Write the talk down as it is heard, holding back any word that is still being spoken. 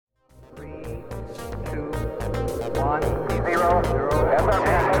Hey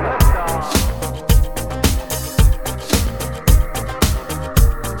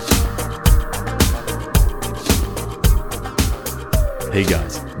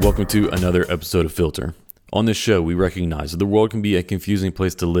guys, welcome to another episode of Filter. On this show, we recognize that the world can be a confusing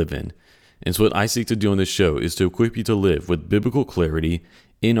place to live in. And so what I seek to do on this show is to equip you to live with biblical clarity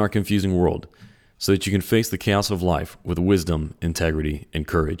in our confusing world so that you can face the chaos of life with wisdom, integrity, and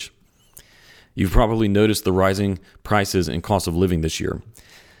courage. You've probably noticed the rising prices and cost of living this year.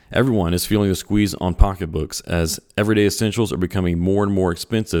 Everyone is feeling the squeeze on pocketbooks as everyday essentials are becoming more and more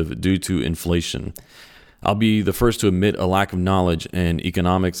expensive due to inflation. I'll be the first to admit a lack of knowledge in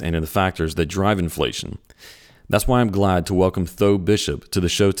economics and in the factors that drive inflation. That's why I'm glad to welcome Tho Bishop to the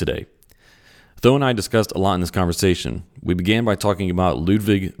show today. Tho and I discussed a lot in this conversation. We began by talking about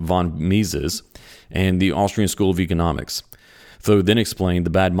Ludwig von Mises and the Austrian School of Economics. Tho then explained the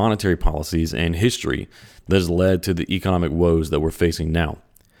bad monetary policies and history that has led to the economic woes that we're facing now.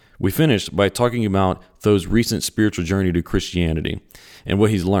 We finished by talking about Tho's recent spiritual journey to Christianity and what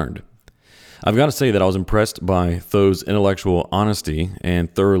he's learned. I've got to say that I was impressed by Tho's intellectual honesty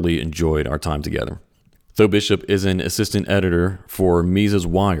and thoroughly enjoyed our time together. Tho Bishop is an assistant editor for Mises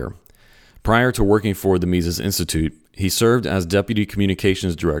Wire. Prior to working for the Mises Institute, he served as Deputy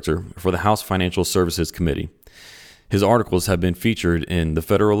Communications Director for the House Financial Services Committee. His articles have been featured in The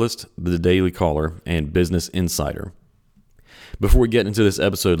Federalist, The Daily Caller, and Business Insider. Before we get into this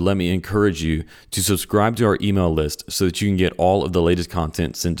episode, let me encourage you to subscribe to our email list so that you can get all of the latest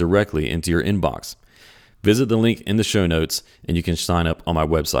content sent directly into your inbox. Visit the link in the show notes and you can sign up on my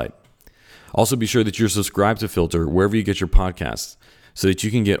website. Also, be sure that you're subscribed to Filter wherever you get your podcasts so that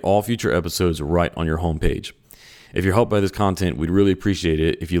you can get all future episodes right on your homepage. If you're helped by this content, we'd really appreciate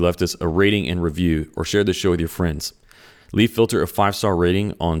it if you left us a rating and review or shared the show with your friends. Leave Filter a 5-star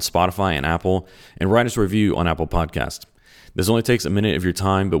rating on Spotify and Apple and write us a review on Apple Podcasts. This only takes a minute of your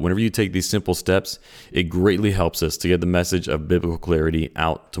time, but whenever you take these simple steps, it greatly helps us to get the message of biblical clarity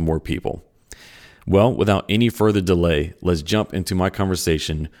out to more people. Well, without any further delay, let's jump into my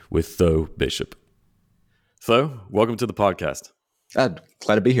conversation with Tho Bishop. Tho, welcome to the podcast. Glad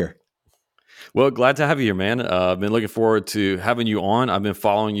to be here. Well, glad to have you here, man. I've been looking forward to having you on. I've been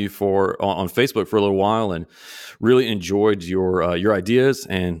following you on Facebook for a little while and really enjoyed your ideas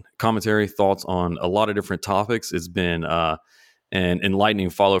and commentary, thoughts on a lot of different topics. It's been an enlightening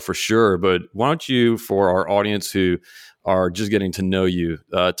follow for sure. But why don't you, for our audience who are just getting to know you,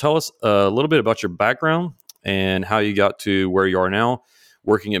 tell us a little bit about your background and how you got to where you are now,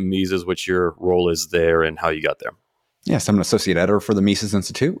 working at Mises, what your role is there, and how you got there. Yes, I'm an associate editor for the Mises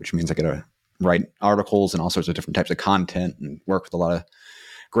Institute, which means I get to write articles and all sorts of different types of content and work with a lot of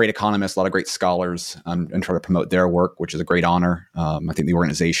great economists, a lot of great scholars, and try to promote their work, which is a great honor. I think the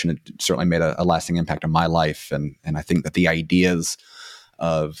organization certainly made a lasting impact on my life. And I think that the ideas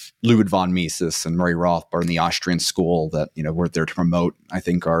of Ludwig von Mises and Murray Rothbard and the Austrian school that, we're there to promote, I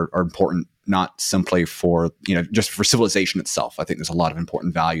think are important, not simply for, just for civilization itself. I think there's a lot of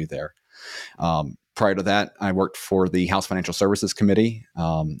important value there. Prior to that, I worked for the House Financial Services Committee.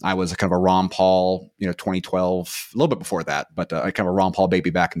 I was a kind of a Ron Paul, 2012, a little bit before that, but kind of a Ron Paul baby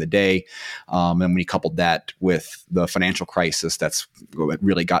back in the day. And when you coupled that with the financial crisis, that's what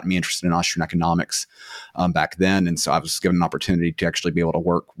really got me interested in Austrian economics back then. And so I was given an opportunity to actually be able to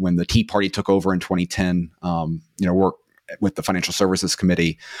work when the Tea Party took over in 2010, work with the Financial Services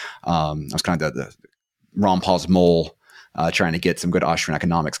Committee. I was kind of the Ron Paul's mole, trying to get some good Austrian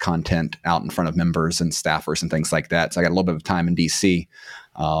economics content out in front of members and staffers and things like that. So I got a little bit of time in DC,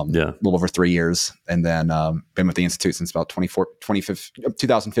 a little over 3 years, and then been with the Institute since about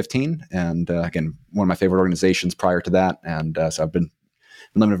 2015. And again, one of my favorite organizations prior to that. And so I've been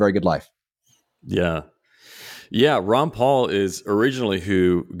living a very good life. Yeah. Yeah, Ron Paul is originally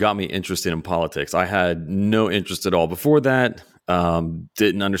who got me interested in politics. I had no interest at all before that.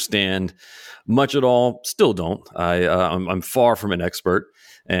 Didn't understand much at all. Still don't. I'm far from an expert,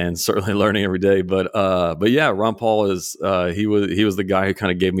 and certainly learning every day. But yeah, Ron Paul is he was the guy who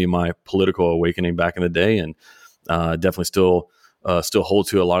kind of gave me my political awakening back in the day, and definitely still hold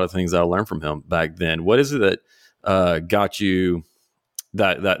to a lot of things that I learned from him back then. What is it that got you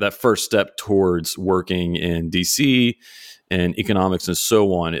that first step towards working in DC and economics and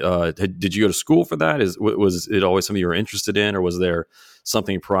so on? Did you go to school for that? Was it always something you were interested in, or was there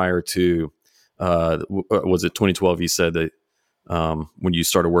something prior to, was it 2012 you said that when you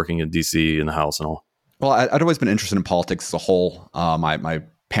started working in DC in the House and all? Well, I'd always been interested in politics as a whole. My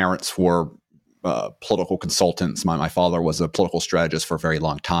parents were political consultants. My father was a political strategist for a very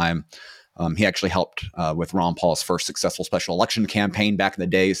long time. He actually helped with Ron Paul's first successful special election campaign back in the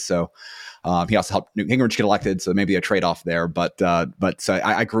day. So he also helped Newt Gingrich get elected. So maybe a trade off there. But so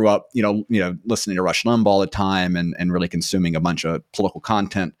I grew up, listening to Rush Limbaugh all the time and really consuming a bunch of political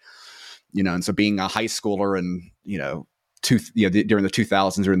content. And so being a high schooler and during the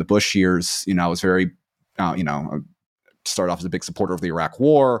 2000s, during the Bush years, I was very, started off as a big supporter of the Iraq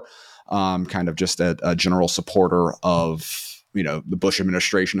War, kind of just a general supporter of the Bush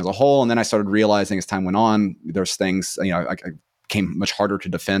administration as a whole. And then I started realizing as time went on, there's things, I became much harder to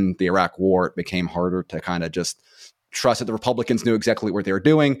defend the Iraq War. It became harder to kind of just trust that the Republicans knew exactly what they were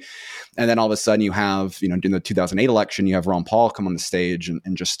doing. And then all of a sudden you have, during the 2008 election, you have Ron Paul come on the stage and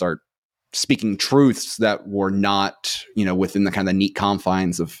just start speaking truths that were not, within the kind of the neat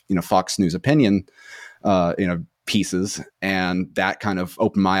confines of, Fox News opinion, pieces. And that kind of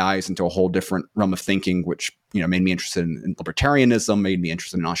opened my eyes into a whole different realm of thinking, which, made me interested in libertarianism, made me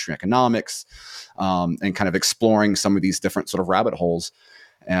interested in Austrian economics, and kind of exploring some of these different sort of rabbit holes.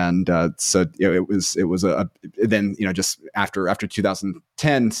 And so it was then just after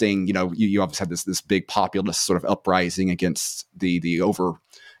 2010, seeing you obviously had this big populist sort of uprising against the over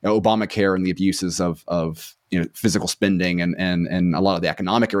Obamacare and the abuses of physical spending and a lot of the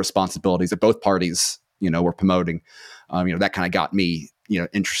economic irresponsibilities that both parties were promoting. That kind of got me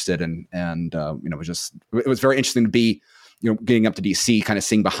interested and it was very interesting to be getting up to DC, kind of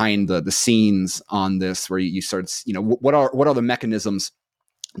seeing behind the scenes on this, where you start what are the mechanisms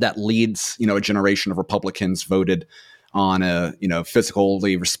that leads a generation of Republicans voted on a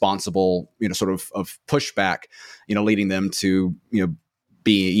fiscally responsible sort of pushback, leading them to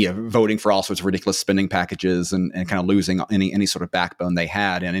be voting for all sorts of ridiculous spending packages and kind of losing any sort of backbone they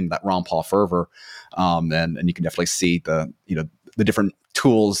had, and in that Ron Paul fervor, and you can definitely see the different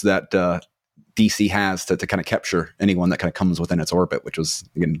tools that DC has to kind of capture anyone that kind of comes within its orbit, which was,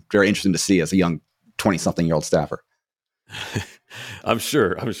 again, very interesting to see as a young 20-something-year-old staffer. I'm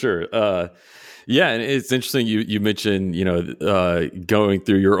sure. Yeah, and it's interesting you mentioned, going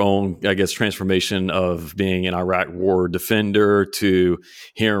through your own, I guess, transformation of being an Iraq War defender to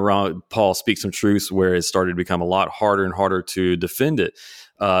hearing Ron Paul speak some truths where it started to become a lot harder and harder to defend it.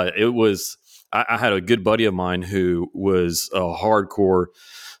 I had a good buddy of mine who was a hardcore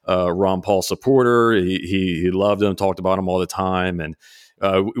Ron Paul supporter. He loved him, talked about him all the time, and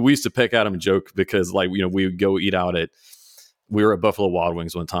we used to pick at him and joke because, we would go eat out we were at Buffalo Wild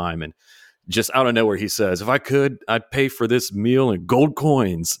Wings one time, and just out of nowhere, he says, "If I could, I'd pay for this meal in gold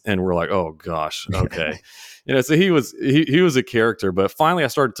coins." And we're like, "Oh gosh, okay." So he was a character. But finally, I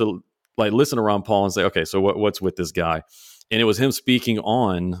started to listen to Ron Paul and say, "Okay, so what's with this guy?" And it was him speaking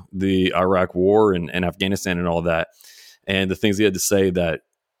on the Iraq War and Afghanistan and all that, and the things he had to say that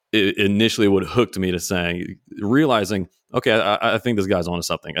initially would have hooked me to realizing, okay, I think this guy's onto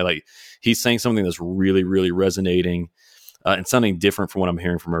something. He's saying something that's really, really resonating and sounding different from what I'm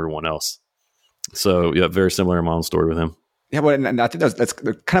hearing from everyone else. So yeah, very similar in my own story with him. Yeah, well, and I think that's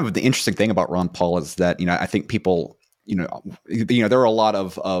kind of the interesting thing about Ron Paul is that I think people there are a lot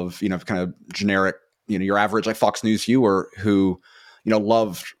of kind of generic your average Fox News viewer who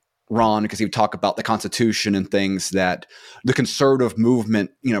loved Ron because he would talk about the Constitution and things that the conservative movement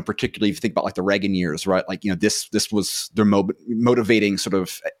particularly if you think about the Reagan years, right? This was their motivating sort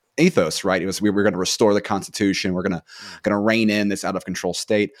of ethos, right? It was, we were going to restore the Constitution. We're going to rein in this out of control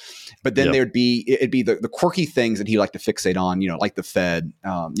state. But then it'd be the quirky things that he liked to fixate on, like the Fed.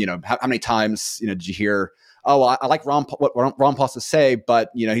 How many times, did you hear, "Oh, I like what Ron Paul has to say, but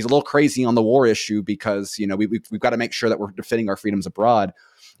he's a little crazy on the war issue because we've got to make sure that we're defending our freedoms abroad."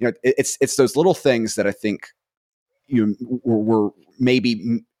 It's those little things that I think were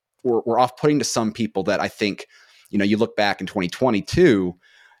off-putting to some people that I think you look back in 2022.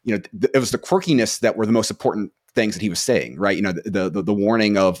 It was the quirkiness that were the most important things that he was saying, right? The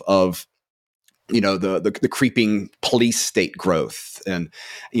warning of the creeping police state growth, and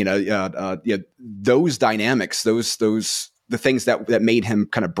those dynamics, the things that made him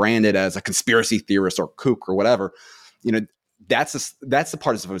kind of branded as a conspiracy theorist or kook or whatever. That's the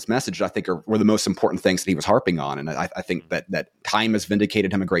parts of his message that I think were the most important things that he was harping on, and I think that time has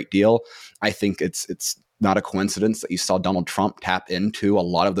vindicated him a great deal. I think it's not a coincidence that you saw Donald Trump tap into a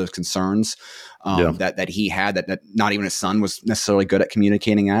lot of those concerns that he had, that not even his son was necessarily good at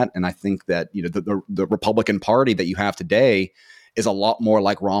communicating at. And I think that the Republican Party that you have today is a lot more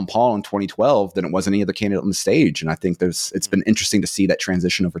like Ron Paul in 2012 than it was any other candidate on the stage. And I think it's been interesting to see that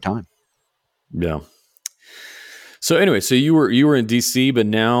transition over time. Yeah. So anyway, so you were in DC, but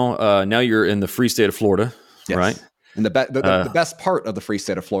now you're in the free state of Florida, yes. Right? And the best part of the free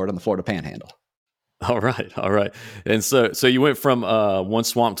state of Florida, and the Florida Panhandle. All right, all right. And so you went from one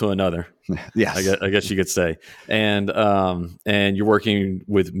swamp to another. Yes. I guess you could say, and you're working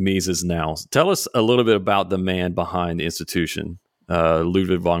with Mises now. Tell us a little bit about the man behind the institution,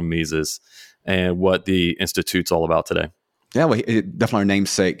 Ludwig von Mises, and what the institute's all about today. Yeah, well, definitely our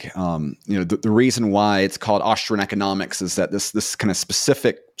namesake. The reason why it's called Austrian economics is that this kind of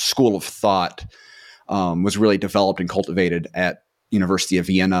specific school of thought was really developed and cultivated at University of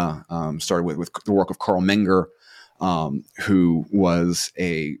Vienna. Started with the work of Karl Menger, who was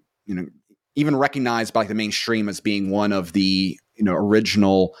even recognized by the mainstream as being one of the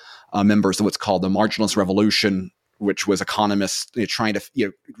original members of what's called the Marginalist Revolution, which was economists trying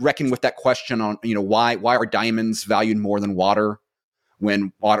to reckon with that question on why are diamonds valued more than water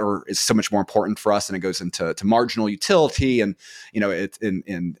when water is so much more important for us, and it goes into marginal utility, and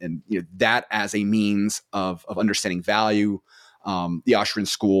that as a means of understanding value. The Austrian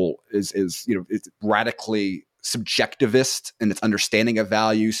school is it's radically subjectivist in its understanding of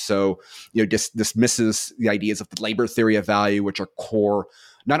value. So, dismisses the ideas of the labor theory of value, which are core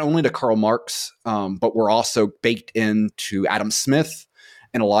not only to Karl Marx, but were also baked into Adam Smith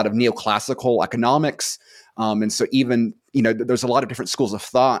and a lot of neoclassical economics. And so even, there's a lot of different schools of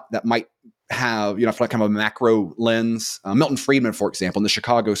thought that might have, for kind of a macro lens. Milton Friedman, for example, in the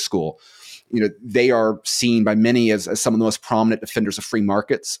Chicago school, they are seen by many as some of the most prominent defenders of free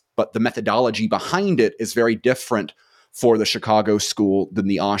markets, but the methodology behind it is very different for the Chicago school than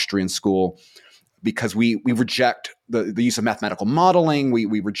the Austrian school, because we reject the use of mathematical modeling. We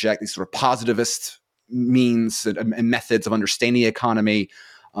reject these sort of positivist means and methods of understanding the economy.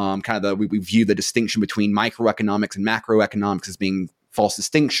 We view the distinction between microeconomics and macroeconomics as being false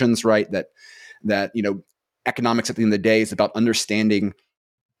distinctions, right? That economics at the end of the day is about understanding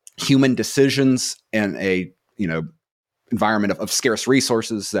human decisions in a environment of scarce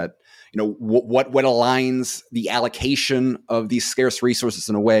resources. That what aligns the allocation of these scarce resources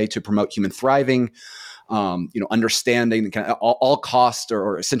in a way to promote human thriving. Understanding the kind of all costs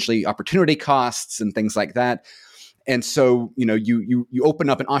or essentially opportunity costs and things like that. And so you open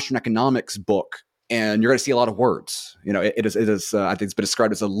up an Austrian economics book, and you're going to see a lot of words. It is I think it's been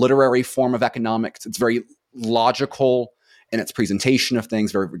described as a literary form of economics. It's very logical in its presentation of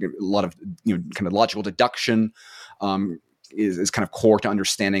things. A lot of kind of logical deduction is kind of core to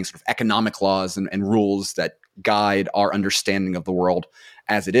understanding sort of economic laws and rules that guide our understanding of the world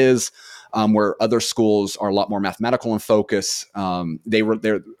as it is. Where other schools are a lot more mathematical in focus. They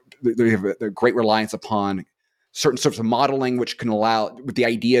have a great reliance upon certain sorts of modeling, which can allow, with the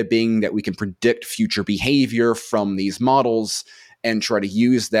idea being that we can predict future behavior from these models and try to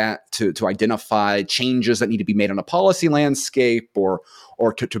use that to identify changes that need to be made on a policy landscape or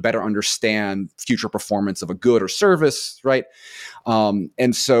to better understand future performance of a good or service, right?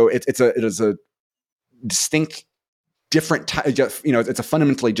 And so it is a distinct, different, it's a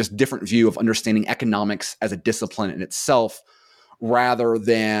fundamentally just different view of understanding economics as a discipline in itself, rather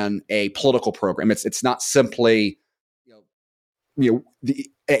than a political program. It's not simply, an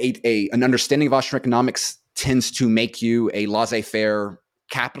understanding of Austrian economics tends to make you a laissez-faire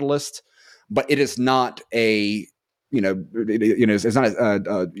capitalist, but it is not it's not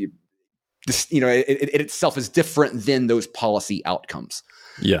it itself is different than those policy outcomes.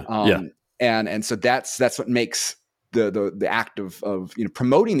 Yeah. And so that's what makes the act of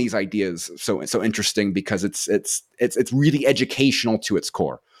promoting these ideas so interesting, because it's really educational to its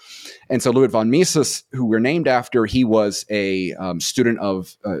core. And so Ludwig von Mises, who we're named after, he was a student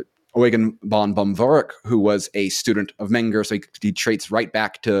of Eugen von Böhm-Bawerk, who was a student of Menger. So he traces right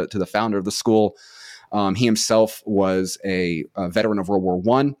back to the founder of the school. He himself was a veteran of World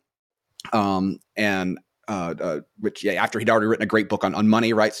War I, after he'd already written a great book on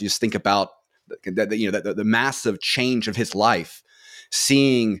money, right? So you just think about the massive change of his life,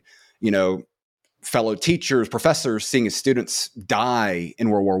 seeing, fellow teachers, professors, seeing his students die in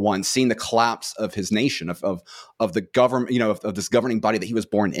World War I, seeing the collapse of his nation, of the government, of this governing body that he was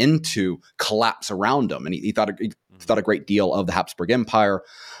born into collapse around him. And he thought a great deal of the Habsburg Empire.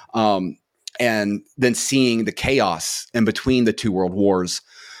 And then seeing the chaos in between the two world wars.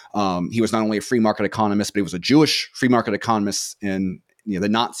 He was not only a free market economist, but he was a Jewish free market economist, and the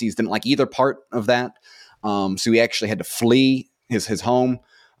Nazis didn't like either part of that. So he actually had to flee his home.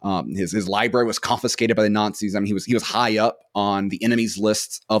 His library was confiscated by the Nazis. I mean, he was high up on the enemies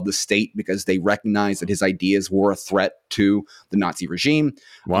lists of the state because they recognized that his ideas were a threat to the Nazi regime.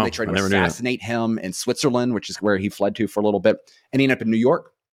 Wow, they tried to assassinate him in Switzerland, which is where he fled to for a little bit, and he ended up in New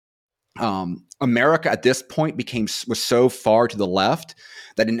York. America at this point was so far to the left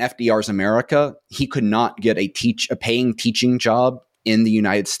that in FDR's America, he could not get a paying teaching job in the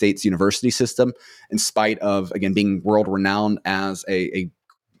United States university system, in spite of, again, being world renowned as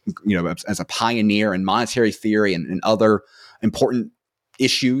as a pioneer in monetary theory and other important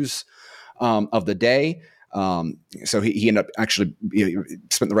issues of the day. So he ended up actually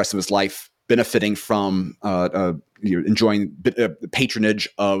spent the rest of his life benefiting from enjoying the patronage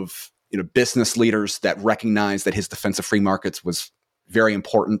of business leaders that recognized that his defense of free markets was very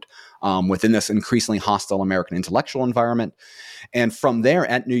important within this increasingly hostile American intellectual environment. And from there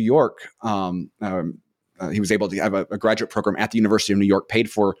at New York, he was able to have a graduate program at the University of New York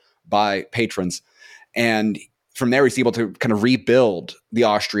paid for by patrons. And from there, he's able to kind of rebuild the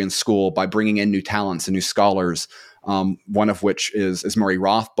Austrian school by bringing in new talents and new scholars, one of which is Murray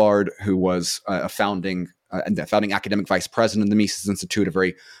Rothbard, who was a founding academic vice president of the Mises Institute, a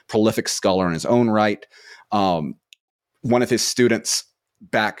very prolific scholar in his own right. One of his students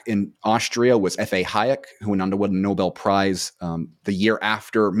back in Austria was F.A. Hayek, who went on to win the Nobel Prize the year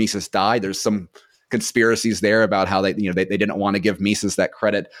after Mises died. There's some conspiracies there about how they didn't want to give Mises that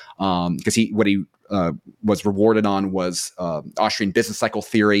credit because he was rewarded on was Austrian business cycle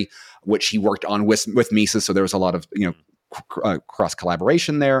theory, which he worked on with Mises. So there was a lot of cross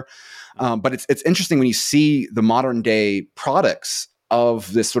collaboration there. But it's interesting when you see the modern day products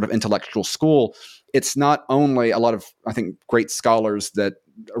of this sort of intellectual school. It's not only a lot of, I think, great scholars that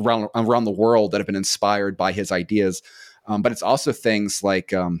around the world that have been inspired by his ideas, but it's also things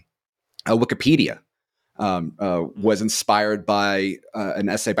like Wikipedia was inspired by an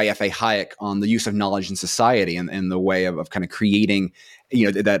essay by F.A. Hayek on the use of knowledge in society and the way of kind of creating,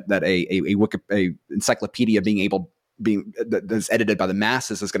 that a encyclopedia that's edited by the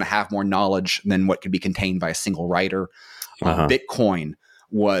masses is going to have more knowledge than what could be contained by a single writer. Bitcoin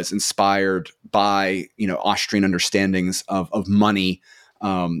was inspired by Austrian understandings of money.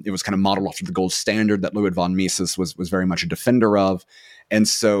 It was kind of modeled after the gold standard that Ludwig von Mises was very much a defender of. And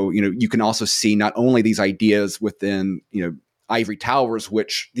so, you can also see not only these ideas within, ivory towers,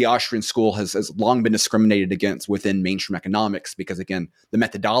 which the Austrian school has long been discriminated against within mainstream economics, because again, the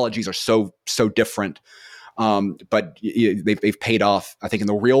methodologies are so different. But they've paid off, I think, in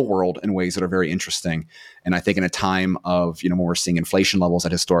the real world in ways that are very interesting. And I think in a time of, when we're seeing inflation levels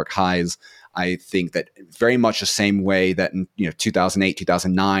at historic highs, I think that very much the same way that in 2008,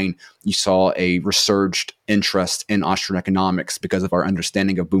 2009, you saw a resurged interest in Austrian economics because of our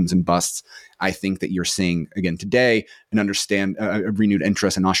understanding of booms and busts. I think that you're seeing again today a renewed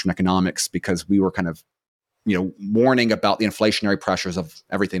interest in Austrian economics because we were kind of warning about the inflationary pressures of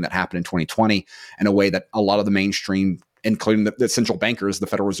everything that happened in 2020 in a way that a lot of the mainstream, including the central bankers, the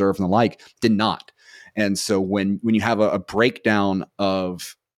Federal Reserve and the like, did not. And so when you have a breakdown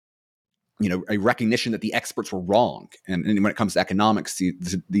of a recognition that the experts were wrong, and when it comes to economics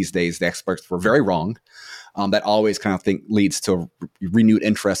these days, the experts were very wrong. That always kind of leads to a renewed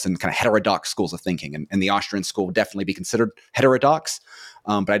interest in kind of heterodox schools of thinking, and the Austrian school would definitely be considered heterodox.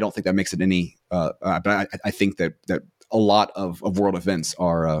 But I don't think that makes it any. But I think that a lot of world events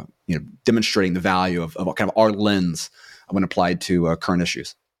are demonstrating the value of kind of our lens when applied to current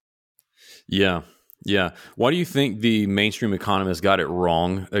issues. Yeah. Yeah. Why do you think the mainstream economists got it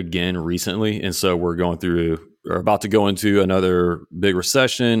wrong again recently? And so we're about to go into another big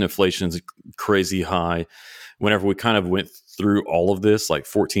recession. Inflation's crazy high. Whenever we kind of went through all of this like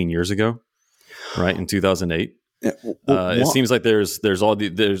 14 years ago, right, in 2008. Yeah, it seems like there's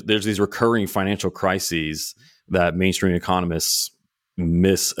these recurring financial crises that mainstream economists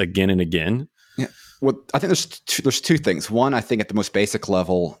miss again and again. Yeah. Well, I think there's two things. One, I think at the most basic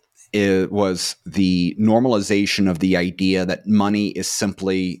level, it was the normalization of the idea that money is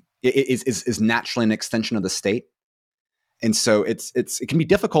simply is naturally an extension of the state, and so it can be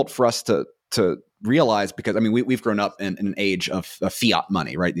difficult for us to realize because we've grown up in an age of fiat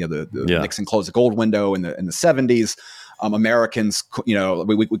money, right? Nixon closed the gold window in the 70s. Americans,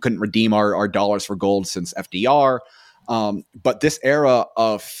 we couldn't redeem our dollars for gold since FDR, but this era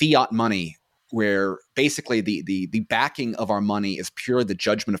of fiat money, where basically the backing of our money is purely the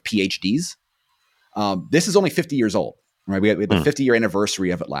judgment of PhDs. This is only 50 years old, right? We had the 50-year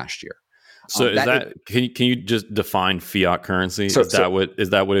anniversary of it last year. So can you just define fiat currency? Is that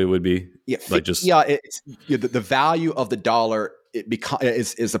what it would be? Yeah, it's the value of the dollar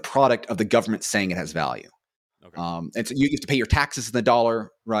is a product of the government saying it has value. Okay. And so you have to pay your taxes in the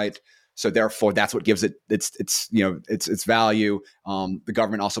dollar, right? So therefore, that's what gives it its value. The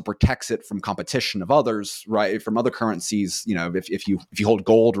government also protects it from competition of others, right? From other currencies. If you hold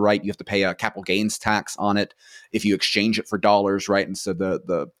gold, right, you have to pay a capital gains tax on it if you exchange it for dollars, right? And so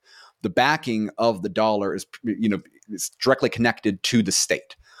the backing of the dollar is directly connected to the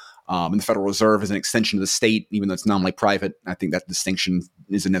state. And the Federal Reserve is an extension of the state, even though it's nominally private. I think that distinction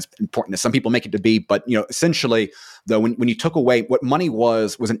isn't as important as some people make it to be. But essentially, though, when you took away what money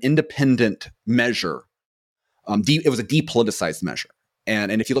was an independent measure. It was a depoliticized measure.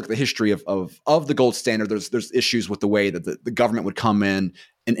 And if you look at the history of the gold standard, there's issues with the way that the government would come in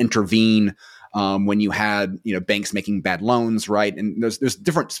and intervene when you had banks making bad loans, right? And there's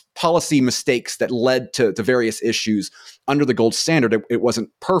different policy mistakes that led to various issues under the gold standard. It wasn't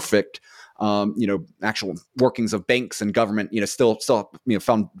perfect. Actual workings of banks and government, still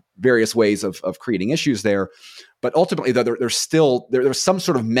found various ways of creating issues there. But ultimately, though, there's some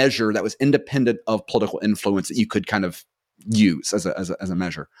sort of measure that was independent of political influence that you could kind of use as a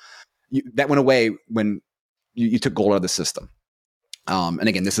measure. That went away when you took gold out of the system. And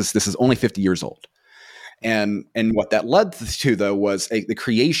again, this is only 50 years old. And what that led to, though, was the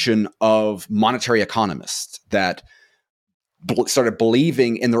creation of monetary economists that started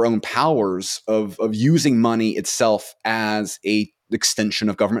believing in their own powers of using money itself as a extension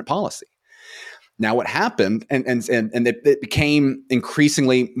of government policy. Now, what happened, and it became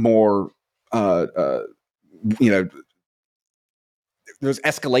increasingly more, there was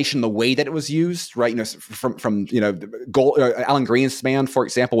escalation in the way that it was used, right? From gold. Alan Greenspan, for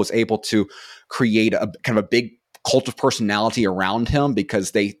example, was able to create a kind of a big cult of personality around him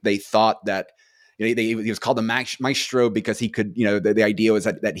because they thought that he was called the maestro because he could, the idea was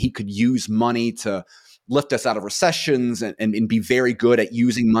that he could use money to lift us out of recessions and be very good at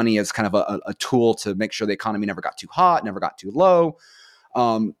using money as kind of a tool to make sure the economy never got too hot, never got too low.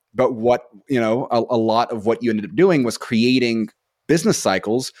 But what, a lot of what you ended up doing was creating business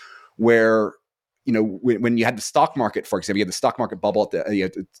cycles where, when you had the stock market, for example, you had the stock market bubble at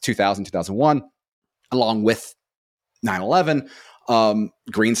the 2000, 2001, along with 9/11,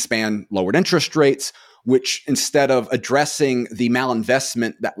 Greenspan lowered interest rates, which instead of addressing the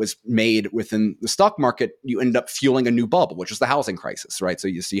malinvestment that was made within the stock market, you end up fueling a new bubble, which was the housing crisis, right? So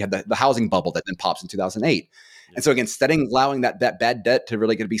you had the housing bubble that then pops in 2008. Yeah. And so again, allowing that bad debt to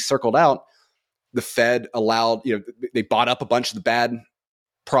really get to be circled out, the Fed allowed, they bought up a bunch of the bad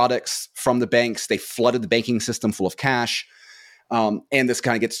products from the banks. They flooded the banking system full of cash. And this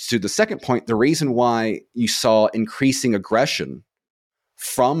kind of gets to the second point. The reason why you saw increasing aggression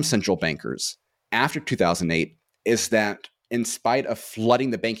from central bankers after 2008 is that in spite of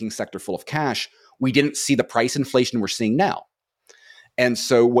flooding the banking sector full of cash, we didn't see the price inflation we're seeing now. And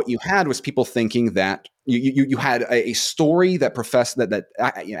so what you had was people thinking that you had a story that professed that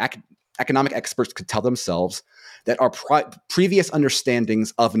economic experts could tell themselves that our previous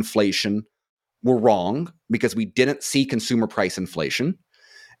understandings of inflation were wrong because we didn't see consumer price inflation.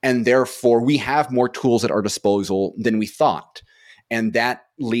 And therefore, we have more tools at our disposal than we thought. And that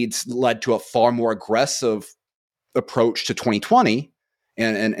led to a far more aggressive approach to 2020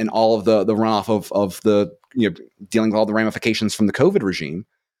 and all of the runoff of the dealing with all the ramifications from the COVID regime.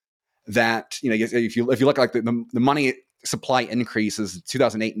 That if you look like the money supply increases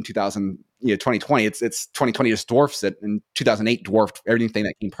 2008 and 2020, it's 2020 just dwarfs it, and 2008 dwarfed everything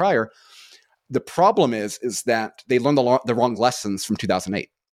that came prior. The problem is that they learned the wrong lessons from 2008.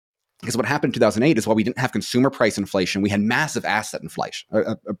 Because what happened in 2008 is while we didn't have consumer price inflation, we had massive asset inflation.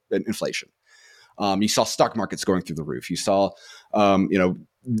 You saw stock markets going through the roof. You saw,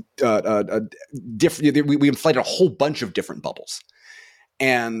 different. We inflated a whole bunch of different bubbles,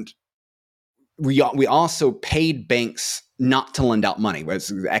 and we also paid banks not to lend out money.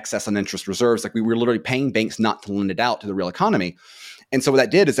 Whereas excess on interest reserves, like we were literally paying banks not to lend it out to the real economy. And so what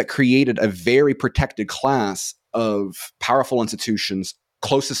that did is that created a very protected class of powerful institutions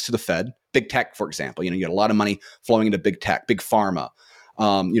closest to the Fed, big tech, for example. You had a lot of money flowing into big tech, big pharma,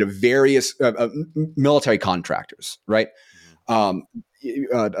 various military contractors, right? When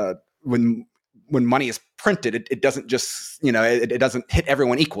money is printed, it doesn't just, it doesn't hit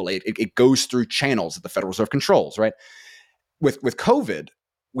everyone equally. It goes through channels that the Federal Reserve controls, right? With COVID,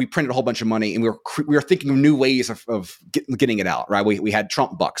 we printed a whole bunch of money, and we were thinking of new ways of getting it out, right? We had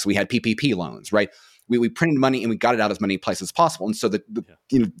Trump bucks, we had PPP loans, right? We printed money and we got it out as many places as possible, and so the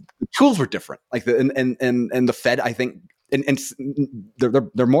tools were different. Like the Fed, I think, and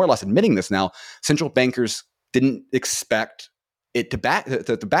they're more or less admitting this now. Central bankers didn't expect it to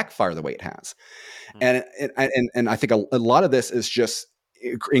backfire the way it has, and I think a lot of this is just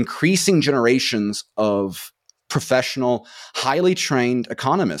increasing generations of professional, highly trained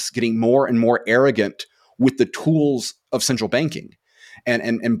economists getting more and more arrogant with the tools of central banking.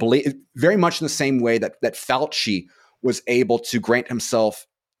 And believe very much in the same way that Fauci was able to grant himself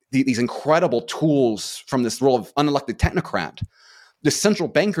these incredible tools from this role of unelected technocrat. The central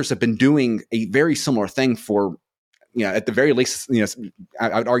bankers have been doing a very similar thing for at the very least,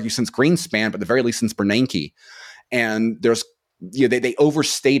 I would argue since Greenspan, but at the very least since Bernanke. And there's, they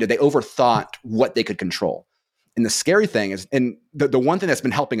overstated, they overthought what they could control. And the scary thing is, and the one thing that's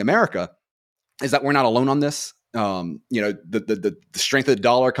been helping America is that we're not alone on this. The strength of the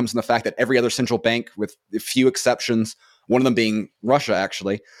dollar comes from the fact that every other central bank, with a few exceptions, one of them being Russia,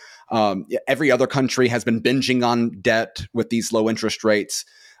 actually, every other country has been binging on debt with these low interest rates.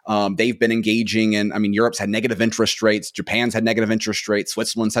 They've been engaging in, Europe's had negative interest rates. Japan's had negative interest rates.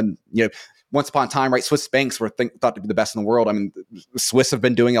 Switzerland's had, once upon a time, right? Swiss banks were thought to be the best in the world. The Swiss have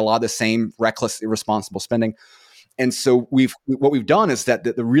been doing a lot of the same reckless, irresponsible spending. And so what we've done is that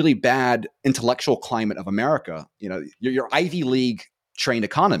the really bad intellectual climate of America, your Ivy League trained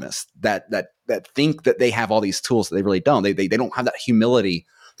economists that think that they have all these tools that they really don't. They don't have that humility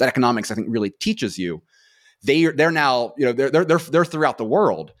that economics, I think, really teaches you. They're now, they're throughout the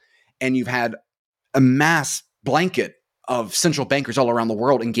world, and you've had a mass blanket of central bankers all around the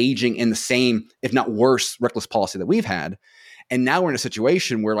world engaging in the same, if not worse, reckless policy that we've had. And now we're in a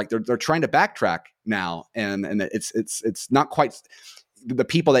situation where they're trying to backtrack now, and it's not quite. The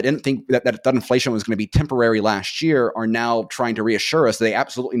people that didn't think that inflation was going to be temporary last year are now trying to reassure us they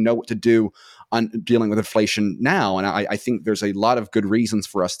absolutely know what to do on dealing with inflation now. And I think there's a lot of good reasons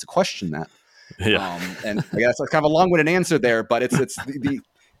for us to question that. Yeah. And I guess that's kind of a long-winded answer there, but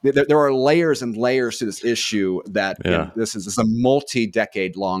there are layers and layers to this issue that this is a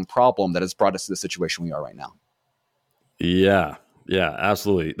multi-decade long problem that has brought us to the situation we are right now. Yeah,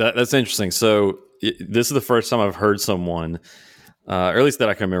 absolutely. That's interesting. So this is the first time I've heard someone, or at least that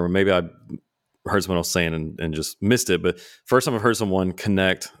I can remember. Maybe I heard someone else saying and just missed it, but first time I've heard someone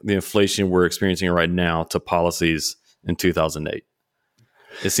connect the inflation we're experiencing right now to policies in 2008.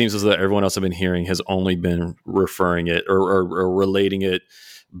 It seems as though everyone else I've been hearing has only been referring it or relating it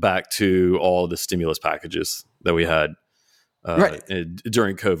back to all the stimulus packages that we had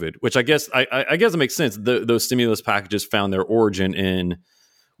during COVID, which I guess it makes sense. Those stimulus packages found their origin in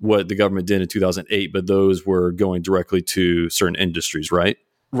what the government did in 2008, but those were going directly to certain industries, right?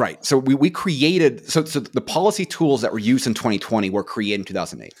 Right. So we created, so the policy tools that were used in 2020 were created in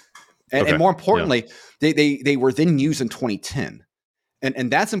 2008. And more importantly, they were then used in 2010.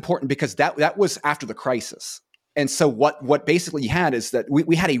 And that's important because that was after the crisis. And so what basically you had is that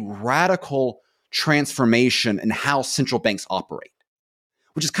we had a radical transformation in how central banks operate,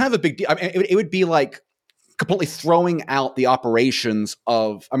 which is kind of a big deal. It would be like completely throwing out the operations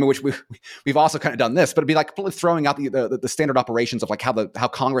of, which we've also kind of done this, but it'd be like completely throwing out the standard operations of like how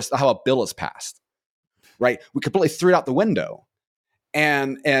a bill is passed, right? We completely threw it out the window.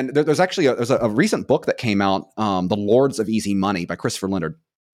 And there's a recent book that came out, The Lords of Easy Money by Christopher Leonard.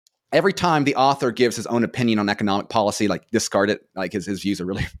 Every time the author gives his own opinion on economic policy, like discard it, like his views are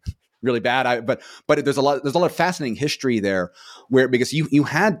really, really bad. But there's a lot of fascinating history there, because you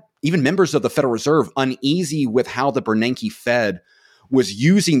had even members of the Federal Reserve uneasy with how the Bernanke Fed was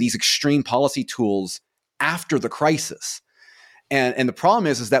using these extreme policy tools after the crisis. And the problem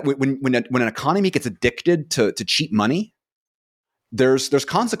is that when an economy gets addicted to cheap money, there's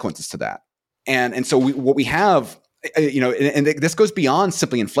consequences to that. And so what we have, and this goes beyond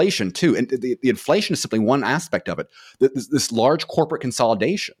simply inflation too. And the inflation is simply one aspect of it. This large corporate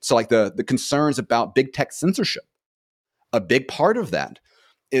consolidation. So like the concerns about big tech censorship, a big part of that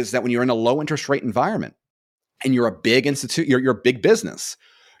is that when you're in a low interest rate environment and you're a big institute, you're a big business,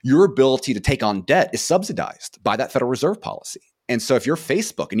 your ability to take on debt is subsidized by that Federal Reserve policy. And so if you're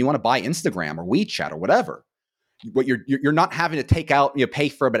Facebook and you want to buy Instagram or WeChat or whatever, what you're not having to take out, pay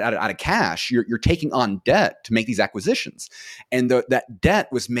for it out of cash. You're taking on debt to make these acquisitions, and that debt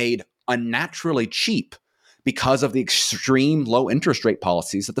was made unnaturally cheap because of the extreme low interest rate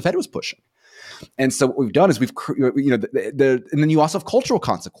policies that the Fed was pushing. And so what we've done is and then you also have cultural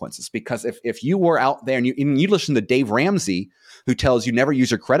consequences, because if you were out there and you listen to Dave Ramsey, who tells you never use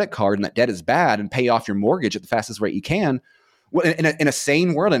your credit card and that debt is bad and pay off your mortgage at the fastest rate you can, well, in a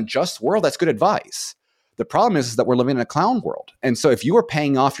sane world and just world, that's good advice. The problem is that we're living in a clown world. And so if you are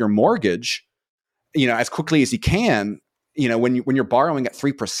paying off your mortgage, as quickly as you can, when you're borrowing at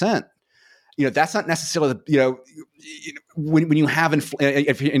 3%, that's not necessarily, when you have,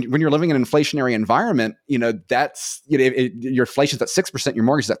 when you're living in an inflationary environment, that's, your inflation's at 6%, your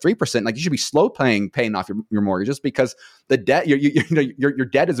mortgage is at 3%. Like you should be slow paying off your mortgages, because the debt, your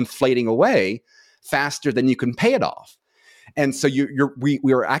debt is inflating away faster than you can pay it off. And so we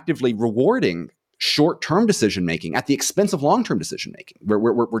are actively rewarding short-term decision-making at the expense of long-term decision-making.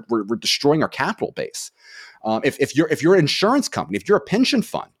 We're destroying our capital base. If you're an insurance company, if you're a pension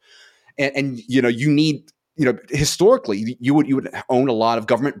fund, and you need, historically you would own a lot of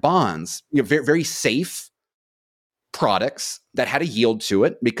government bonds, very, very safe, products that had a yield to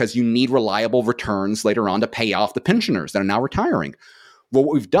it because you need reliable returns later on to pay off the pensioners that are now retiring. Well,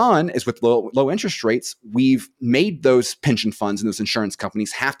 what we've done is with low interest rates, we've made those pension funds and those insurance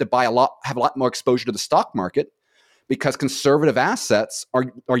companies have to have a lot more exposure to the stock market because conservative assets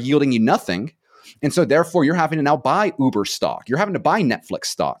are yielding you nothing. And so therefore you're having to now buy Uber stock. You're having to buy Netflix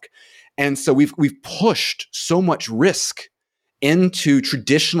stock. And so we've pushed so much risk into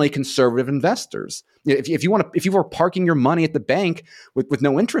traditionally conservative investors. If you were parking your money at the bank with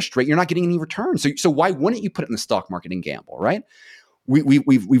no interest rate, you're not getting any return. So why wouldn't you put it in the stock market and gamble, right?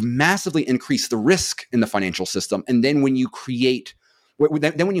 We've massively increased the risk in the financial system. And then when you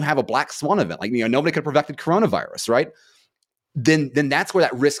when you have a black swan event, like nobody could have prevented coronavirus, right? Then that's where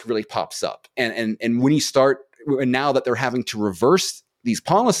that risk really pops up. And when you start, and now that they're having to reverse these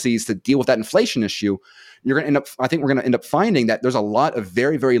policies to deal with that inflation issue, we're going to end up finding that there's a lot of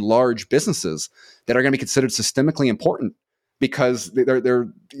very, very large businesses that are going to be considered systemically important because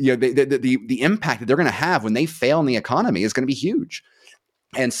the impact that they're going to have when they fail in the economy is going to be huge.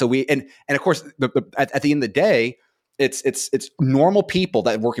 And so and of course, at the end of the day, it's normal people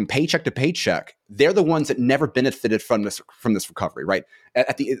that work in paycheck to paycheck. They're the ones that never benefited from this recovery, right?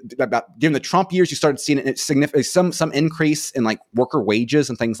 During the Trump years, you started seeing some increase in like worker wages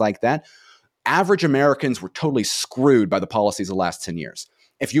and things like that. Average Americans were totally screwed by the policies of the last 10 years.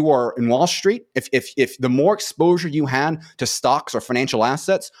 If you are in Wall Street, if the more exposure you had to stocks or financial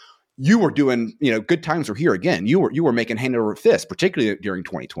assets, you were doing, good times were here again. You were making hand over fist, particularly during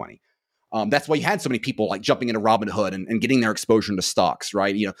 2020. That's why you had so many people like jumping into Robinhood and getting their exposure into stocks,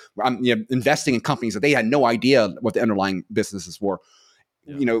 right? Investing in companies that they had no idea what the underlying businesses were.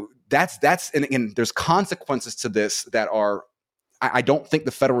 Yeah. And again, there's consequences to this that are, I don't think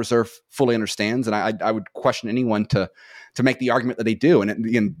the Federal Reserve fully understands, and I would question anyone to make the argument that they do. And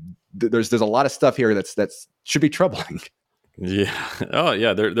again, there's a lot of stuff here that's should be troubling. Yeah. Oh,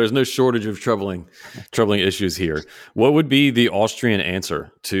 yeah. There's no shortage of troubling issues here. What would be the Austrian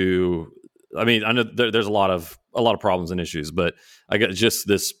answer to? I mean, I know there's a lot of problems and issues, but I got just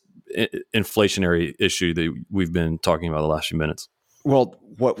this inflationary issue that we've been talking about the last few minutes. Well,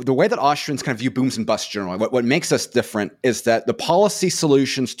 the way that Austrians kind of view booms and busts generally, what makes us different is that the policy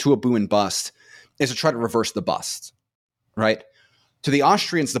solutions to a boom and bust is to try to reverse the bust, right? To the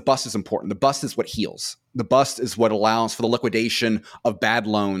Austrians, the bust is important. The bust is what heals. The bust is what allows for the liquidation of bad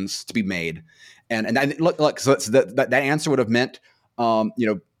loans to be made. And look, so that answer would have meant,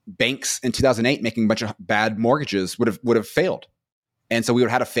 banks in 2008 making a bunch of bad mortgages would have failed, and so we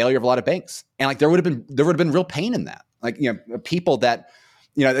would have had a failure of a lot of banks. And like there would have been real pain in that. Like people that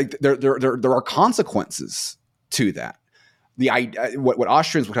there are consequences to that. What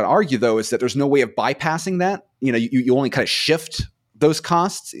Austrians would kind of argue though is that there's no way of bypassing that. You only kind of shift those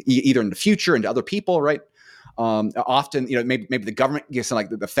costs either in the future into other people, right? Often, maybe the government gets like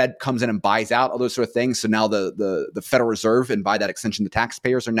the Fed comes in and buys out all those sort of things. So now the Federal Reserve, and by that extension, the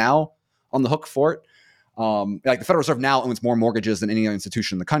taxpayers are now on the hook for it. Like the Federal Reserve now owns more mortgages than any other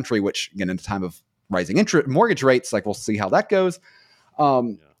institution in the country, which again, in a time of rising mortgage rates, like we'll see how that goes.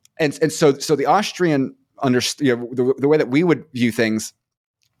 And so the Austrian the way that we would view things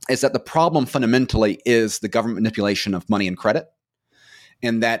is that the problem fundamentally is the government manipulation of money and credit.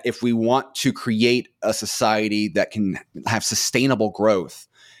 And that if we want to create a society that can have sustainable growth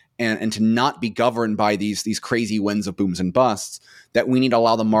and to not be governed by these crazy winds of booms and busts, that we need to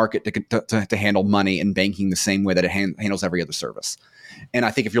allow the market to handle money and banking the same way that it handles every other service. And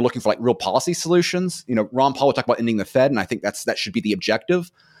I think if you're looking for like real policy solutions, Ron Paul would talk about ending the Fed, and I think that should be the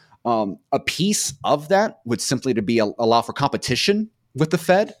objective. A piece of that would simply to be allow for competition with the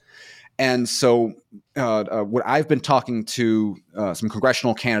Fed. And so what I've been talking to some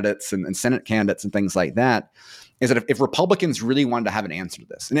congressional candidates and Senate candidates and things like that is that if Republicans really wanted to have an answer to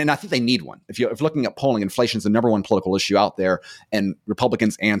this, and I think they need one. If you're looking at polling, inflation is the number one political issue out there, and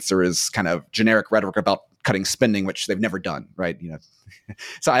Republicans' answer is kind of generic rhetoric about cutting spending, which they've never done, right?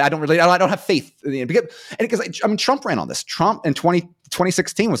 So I don't have faith because Trump ran on this. Trump in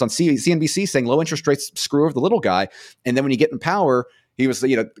 2016 was on CNBC saying low interest rates screw over the little guy, and then when you get in power, he was,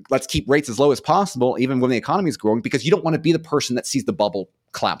 let's keep rates as low as possible, even when the economy is growing, because you don't want to be the person that sees the bubble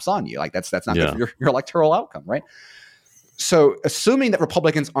collapse on you. Like that's not your electoral outcome, right? So assuming that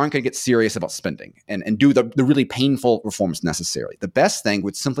Republicans aren't going to get serious about spending and do the really painful reforms necessary, the best thing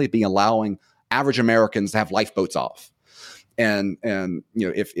would simply be allowing average Americans to have lifeboats off. And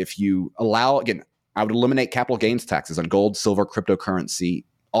if you allow, again, I would eliminate capital gains taxes on gold, silver, cryptocurrency,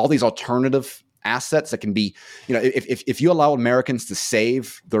 all these alternative assets that can be, if you allow Americans to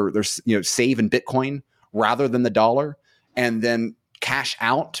save save in Bitcoin rather than the dollar, and then cash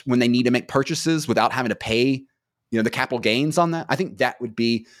out when they need to make purchases without having to pay the capital gains on that, I think that would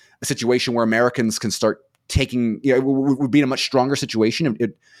be a situation where Americans can start taking, would be in a much stronger situation.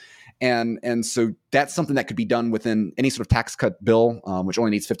 And so that's something that could be done within any sort of tax cut bill, which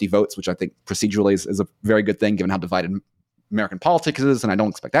only needs 50 votes, which I think procedurally is a very good thing given how divided American politics is. And I don't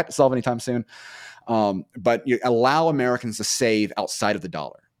expect that to solve anytime soon. But you allow Americans to save outside of the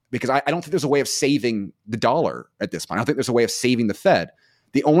dollar, because I don't think there's a way of saving the dollar at this point. I don't think there's a way of saving the Fed.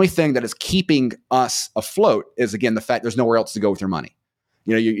 The only thing that is keeping us afloat is, again, the fact there's nowhere else to go with your money.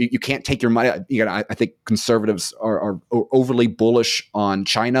 You can't take your money. I think conservatives are overly bullish on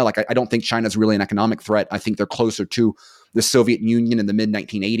China. Like, I don't think China's really an economic threat. I think they're closer to the Soviet Union in the mid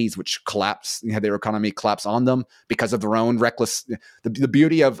 1980s, which collapsed, had their economy collapse on them because of their own reckless. The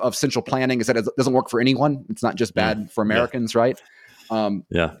beauty of central planning is that it doesn't work for anyone. It's not just bad for Americans, right? So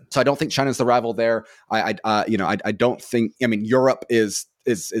I don't think China's the rival there. I don't think. I mean, Europe is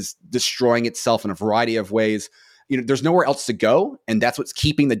destroying itself in a variety of ways. There's nowhere else to go, and that's what's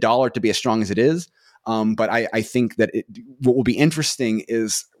keeping the dollar to be as strong as it is. But I think that what will be interesting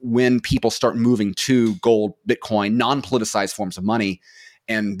is when people start moving to gold, Bitcoin, non-politicized forms of money.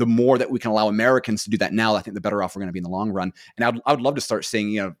 And the more that we can allow Americans to do that now, I think the better off we're going to be in the long run. And I would love to start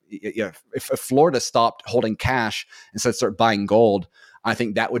seeing, if Florida stopped holding cash and said start buying gold, I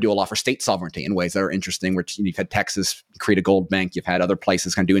think that would do a lot for state sovereignty in ways that are interesting. Which you've had Texas create a gold bank, you've had other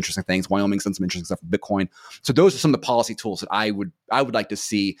places kind of do interesting things. Wyoming's done some interesting stuff with Bitcoin. So those are some of the policy tools that I would like to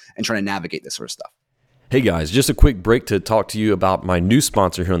see and try to navigate this sort of stuff. Hey guys, just a quick break to talk to you about my new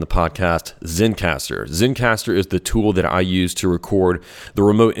sponsor here on the podcast, Zencastr. Zencastr is the tool that I use to record the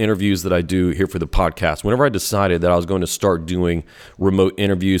remote interviews that I do here for the podcast. Whenever I decided that I was going to start doing remote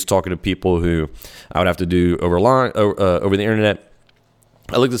interviews, talking to people who I would have to do over the internet,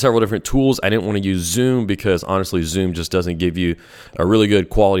 I looked at several different tools. I didn't want to use Zoom because honestly, Zoom just doesn't give you a really good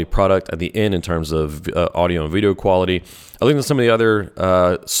quality product at the end in terms of audio and video quality. I looked at some of the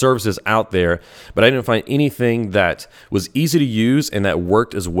other services out there, but I didn't find anything that was easy to use and that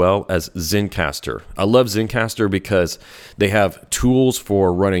worked as well as Zencastr. I love Zencastr because they have tools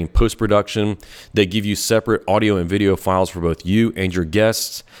for running post-production. They give you separate audio and video files for both you and your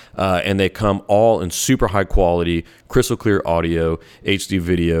guests, and they come all in super high quality, crystal clear audio, HD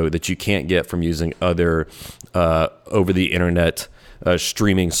video that you can't get from using other over the internet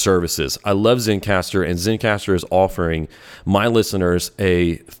streaming services. I love Zencastr, and Zencastr is offering my listeners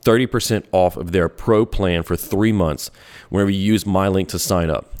a 30% off of their pro plan for 3 months whenever you use my link to sign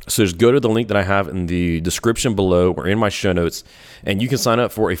up. So just go to the link that I have in the description below or in my show notes, and you can sign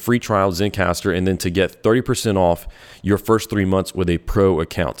up for a free trial of Zencastr and then to get 30% off your first 3 months with a pro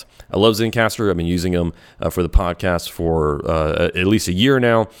account. I love Zencastr. I've been using them for the podcast for at least a year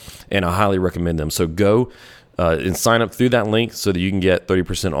now, and I highly recommend them. So go and sign up through that link so that you can get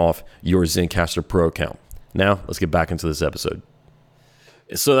 30% off your Zencastr Pro account. Now, let's get back into this episode.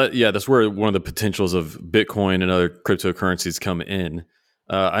 So that's where one of the potentials of Bitcoin and other cryptocurrencies come in.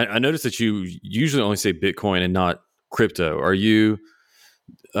 I noticed that you usually only say Bitcoin and not crypto. Are you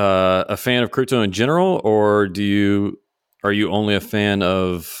a fan of crypto in general, or are you only a fan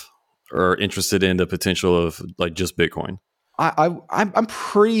of or interested in the potential of like just Bitcoin? I'm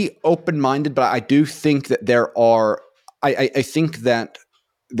pretty open-minded, but I do think that there are. I think that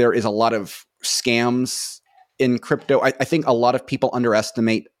there is a lot of scams in crypto. I think a lot of people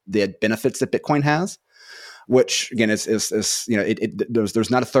underestimate the benefits that Bitcoin has, which again is there's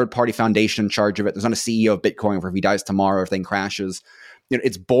not a third-party foundation in charge of it. There's not a CEO of Bitcoin where if he dies tomorrow, everything crashes.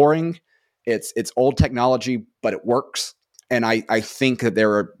 It's boring. It's old technology, but it works. And I think that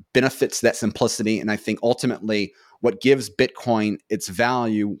there are benefits to that simplicity. And I think ultimately what gives Bitcoin its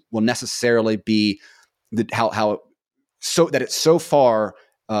value will necessarily be so that it's so far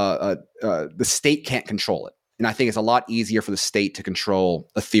the state can't control it. And I think it's a lot easier for the state to control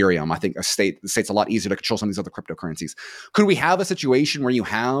Ethereum. I think the state's a lot easier to control some of these other cryptocurrencies. Could we have a situation where you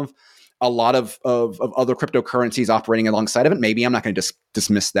have a lot of other cryptocurrencies operating alongside of it? Maybe. I'm not going to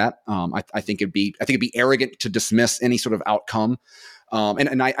dismiss that. I think it'd be arrogant to dismiss any sort of outcome.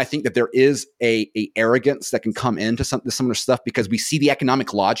 And I think that there is a arrogance that can come into some of the stuff because we see the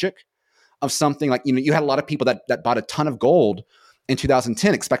economic logic of something like, you had a lot of people that bought a ton of gold in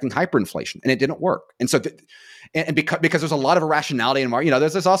 2010 expecting hyperinflation, and it didn't work. And so, because there's a lot of irrationality in the market,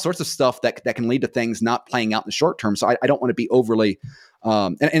 there's all sorts of stuff that can lead to things not playing out in the short term. So I don't want to be overly,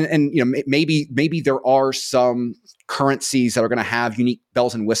 maybe there are some currencies that are going to have unique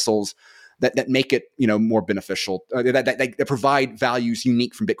bells and whistles that make it, more beneficial, that provide values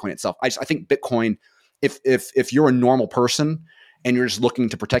unique from Bitcoin itself. I think Bitcoin, if you're a normal person and you're just looking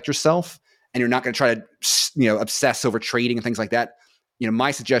to protect yourself and you're not going to try to, obsess over trading and things like that,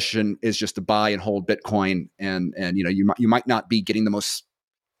 my suggestion is just to buy and hold Bitcoin, and you might not be getting the most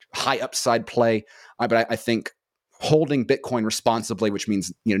high upside play, but I think holding Bitcoin responsibly, which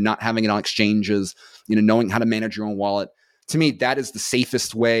means not having it on exchanges, knowing how to manage your own wallet. To me, that is the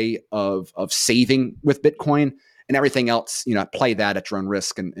safest way of saving with Bitcoin, and everything else, play that at your own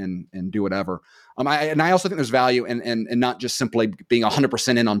risk and do whatever. I also think there's value in not just simply being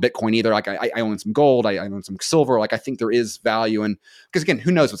 100% in on Bitcoin either. Like I own some gold, I own some silver. Like I think there is value in, because again,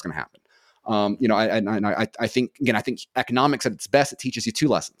 who knows what's going to happen. I think economics at its best, it teaches you two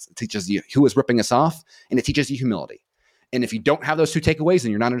lessons. It teaches you who is ripping us off, and it teaches you humility. And if you don't have those two takeaways,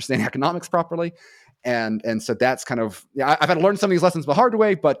 then you're not understanding economics properly. And so that's kind of, I've had to learn some of these lessons the hard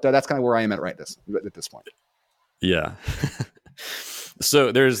way, but that's kind of where I am at this point. Yeah.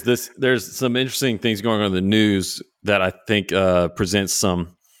 So there's some interesting things going on in the news that I think presents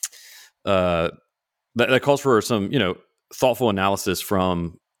some that calls for some thoughtful analysis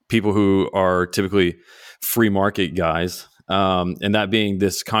from people who are typically free market guys, and that being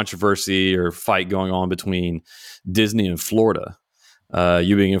this controversy or fight going on between Disney and Florida.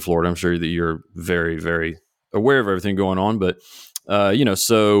 You being in Florida, I'm sure that you're very, very aware of everything going on. But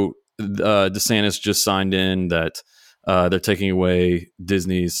so DeSantis just signed in that they're taking away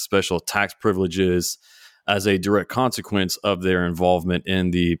Disney's special tax privileges as a direct consequence of their involvement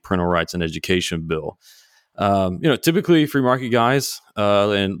in the parental rights and education bill. Typically free market guys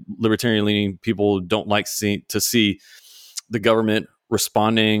and libertarian leaning people don't like to see the government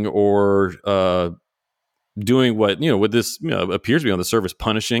responding or doing what this appears to be on the surface,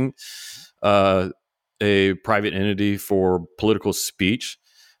 punishing a private entity for political speech.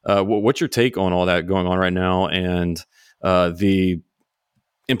 What's your take on all that going on right now, and the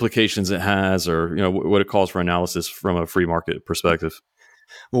implications it has, or what it calls for analysis from a free market perspective?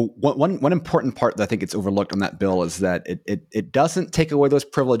 Well, one important part that I think it's overlooked on that bill is that it doesn't take away those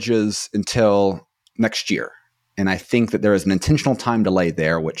privileges until next year. And I think that there is an intentional time delay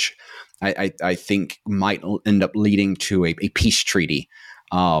there, which I think might end up leading to a peace treaty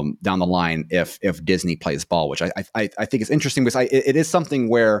down the line if Disney plays ball, which I think is interesting, because it is something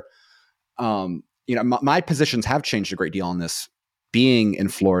where my positions have changed a great deal on this, being in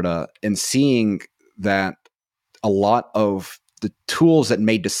Florida and seeing that a lot of the tools that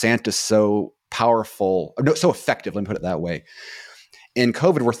made DeSantis so powerful, so effective, let me put it that way, in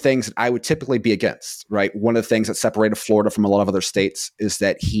COVID were things that I would typically be against, right? One of the things that separated Florida from a lot of other states is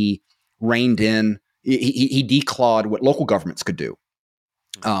that he reined in, he declawed what local governments could do.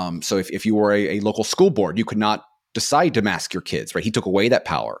 So if you were a local school board, you could not decide to mask your kids, right? He took away that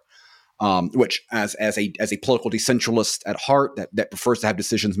power, which as a political decentralist at heart that prefers to have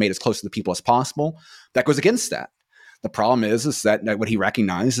decisions made as close to the people as possible, that goes against that. The problem is that what he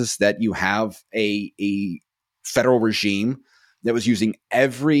recognizes that you have a federal regime that was using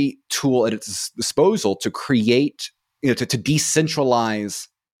every tool at its disposal to create, to decentralize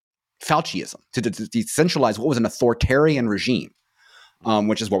Fauciism, to decentralize what was an authoritarian regime,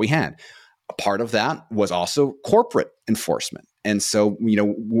 which is what we had. A part of that was also corporate enforcement. And so,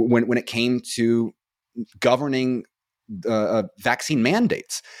 when it came to governing vaccine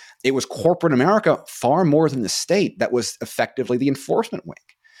mandates, it was corporate America far more than the state that was effectively the enforcement wing.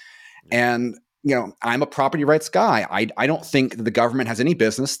 And, I'm a property rights guy. I don't think that the government has any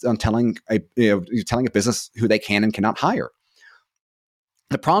business on telling a business who they can and cannot hire.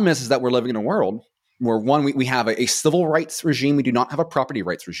 The problem is that we're living in a world where, one, we have a civil rights regime. We do not have a property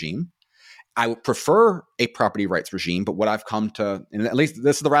rights regime. I would prefer a property rights regime, but what I've come to, and at least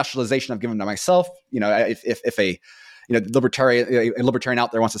this is the rationalization I've given to myself, if a libertarian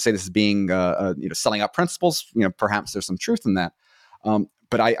out there wants to say this is being, selling out principles, perhaps there's some truth in that.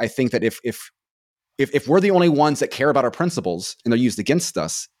 But I think that if we're the only ones that care about our principles and they're used against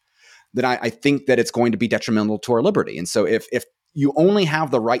us, then I think that it's going to be detrimental to our liberty. And so if you only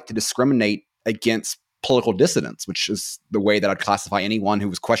have the right to discriminate against political dissidents, which is the way that I'd classify anyone who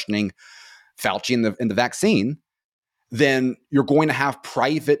was questioning Fauci in the vaccine, then you're going to have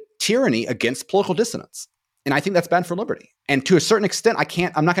private tyranny against political dissidents. And I think that's bad for liberty. And to a certain extent,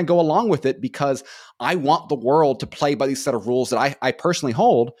 I'm not going to go along with it, because I want the world to play by these set of rules that I personally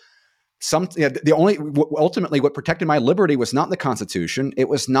hold. Ultimately what protected my liberty was not the Constitution. It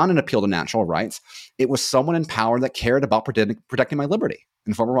was not an appeal to natural rights. It was someone in power that cared about protecting my liberty,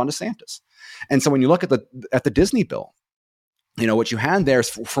 in the form of Ron DeSantis. And so when you look at the Disney bill, what you had there is,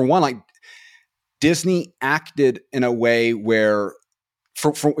 for one, like, Disney acted in a way where,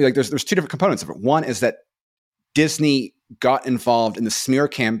 there's two different components of it. One is that Disney got involved in the smear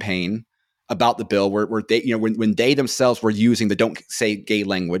campaign about the bill, where they, when they themselves were using the "don't say gay"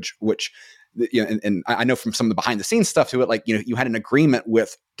 language, which and I know from some of the behind the scenes stuff to it, like, you had an agreement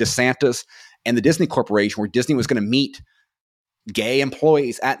with DeSantis and the Disney Corporation where Disney was going to meet gay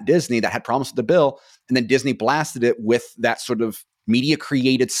employees at Disney that had promised the bill. And then Disney blasted it with that sort of media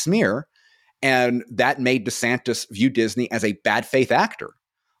created smear. And that made DeSantis view Disney as a bad faith actor,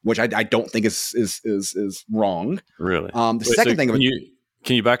 which I don't think is wrong. Really? The second thing,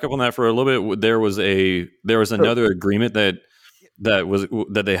 can you back up on that for a little bit? There was another agreement that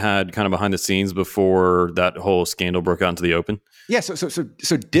they had kind of behind the scenes before that whole scandal broke out into the open. Yeah. So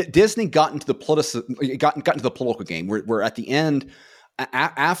Disney got into the political game where at the end,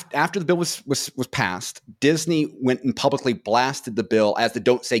 after the bill was passed, Disney went and publicly blasted the bill as the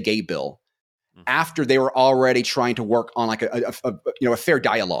 "Don't Say Gay" bill. After they were already trying to work on like a fair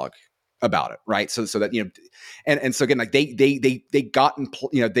dialogue about it, right? So that, and so again, like they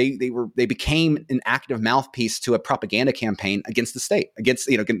became an active mouthpiece to a propaganda campaign against the state, against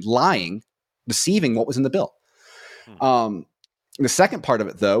lying, deceiving what was in the bill. The second part of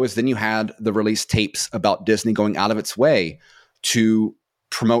it, though, is then you had the release tapes about Disney going out of its way to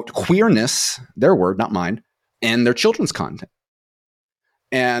promote queerness, their word, not mine, and their children's content.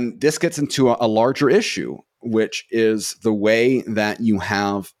 And this gets into a larger issue, which is the way that you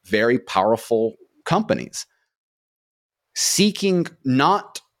have very powerful companies seeking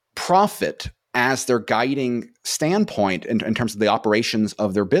not profit as their guiding standpoint in terms of the operations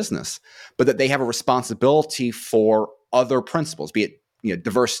of their business, but that they have a responsibility for other principles, be it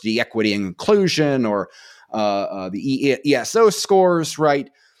diversity, equity, and inclusion, or the ESO scores. Right?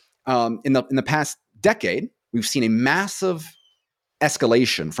 In the past decade, we've seen a massive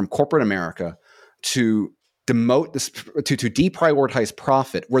escalation from corporate America to demote this, to deprioritize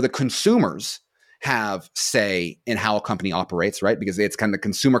profit, where the consumers have say in how a company operates, right? Because it's kind of the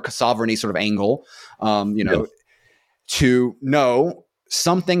consumer sovereignty sort of angle, to know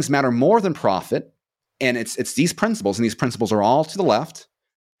some things matter more than profit. And it's these principles, and these principles are all to the left.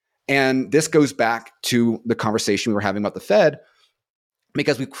 And this goes back to the conversation we were having about the Fed,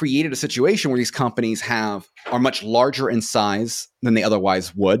 because we've created a situation where these companies are much larger in size than they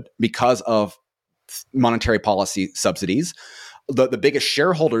otherwise would because of monetary policy subsidies. The biggest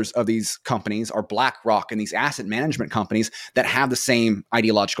shareholders of these companies are BlackRock and these asset management companies that have the same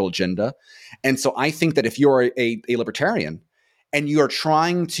ideological agenda. And so I think that if you're a libertarian and you are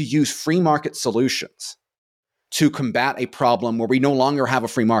trying to use free market solutions to combat a problem where we no longer have a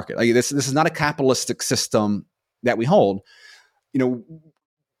free market, like this is not a capitalistic system that we hold.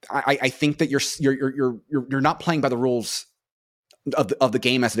 I think that you're not playing by the rules of the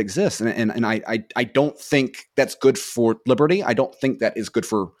game as it exists, and I don't think that's good for liberty. I don't think that is good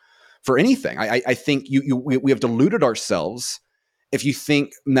for anything. I think we have deluded ourselves if you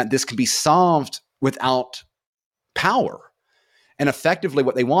think that this can be solved without power. And effectively,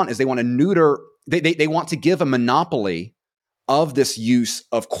 what they want is they want to neuter. They want to give a monopoly of this use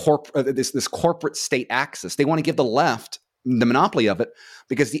of this corporate state access. They want to give the left the monopoly of it,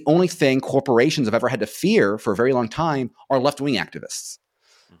 because the only thing corporations have ever had to fear for a very long time are left-wing activists,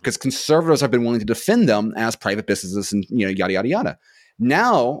 because conservatives have been willing to defend them as private businesses and yada yada yada.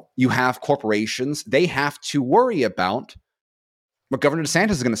 Now you have corporations; they have to worry about what Governor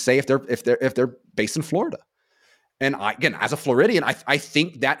DeSantis is going to say if they're based in Florida. And again, as a Floridian, I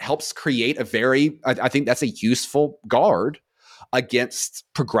think that helps create I think that's a useful guard against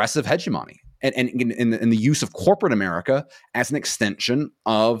progressive hegemony. And in the use of corporate America as an extension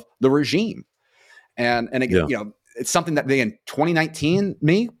of the regime. And again, it's something that in 2019,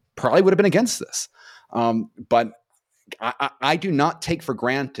 me probably would have been against this. But I do not take for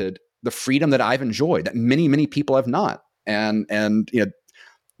granted the freedom that I've enjoyed, that many, many people have not. And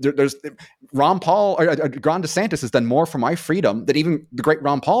there's Ron Paul or Ron DeSantis has done more for my freedom than even the great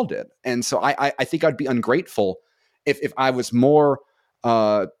Ron Paul did. And so I think I'd be ungrateful if I was more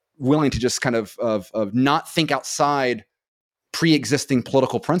willing to just kind of not think outside pre-existing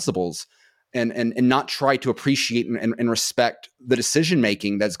political principles and not try to appreciate and respect the decision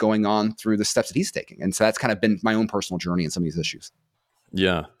making that's going on through the steps that he's taking. And so that's kind of been my own personal journey in some of these issues.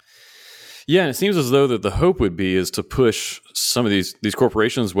 Yeah. Yeah, and it seems as though that the hope would be is to push some of these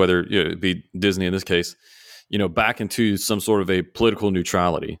corporations, whether it be Disney in this case, back into some sort of a political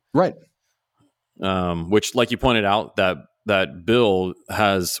neutrality. Right. Which, like you pointed out, that bill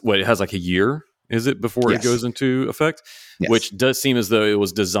has like a year, is it, before it goes into effect? Yes. Which does seem as though it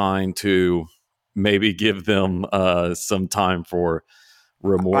was designed to maybe give them some time for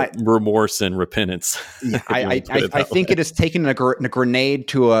remorse and repentance. Yeah, I think it is taking a grenade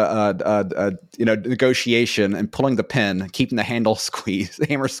to a negotiation and pulling the pin, keeping the hammer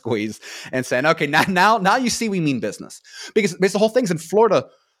squeeze, and saying, okay, now you see we mean business, because the whole thing's in Florida.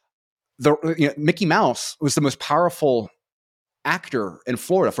 Mickey Mouse was the most powerful actor in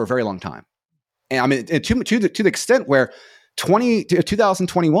Florida for a very long time. And I mean, to the extent where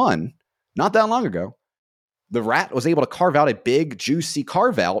 2021, not that long ago, the rat was able to carve out a big, juicy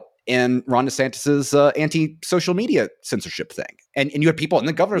carve out in Ron DeSantis's anti-social media censorship thing. And you had people in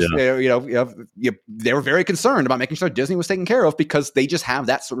the governor's, they were very concerned about making sure Disney was taken care of because they just have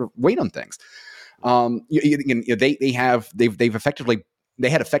that sort of weight on things. They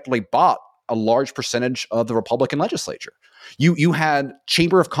had effectively bought a large percentage of the Republican legislature. You had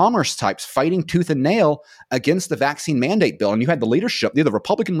Chamber of Commerce types fighting tooth and nail against the vaccine mandate bill, and you had the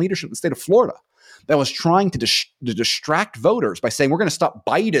Republican leadership in the state of Florida that was trying to distract voters by saying we're going to stop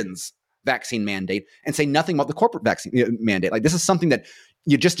Biden's vaccine mandate and say nothing about the corporate vaccine mandate. Like, this is something that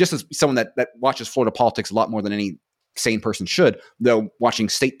you just as someone that watches Florida politics a lot more than any sane person should, though watching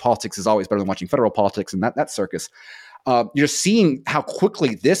state politics is always better than watching federal politics and that circus. You're seeing how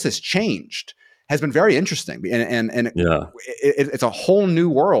quickly this has changed has been very interesting. And it's a whole new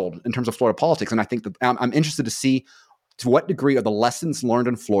world in terms of Florida politics. And I think that I'm interested to see to what degree are the lessons learned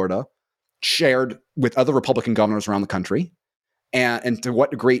in Florida shared with other Republican governors around the country. And to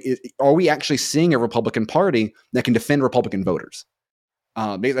what degree are we actually seeing a Republican Party that can defend Republican voters?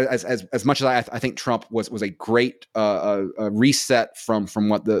 As much as I think Trump was a great reset from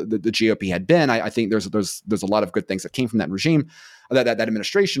what the GOP had been, I think there's a lot of good things that came from that regime, that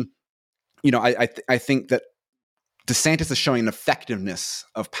administration. I think that DeSantis is showing an effectiveness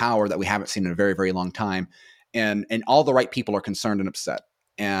of power that we haven't seen in a very, very long time, and all the right people are concerned and upset,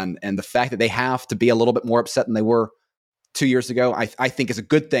 and the fact that they have to be a little bit more upset than they were 2 years ago, I think is a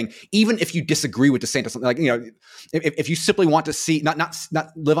good thing. Even if you disagree with DeSantis, like, if you simply want to see not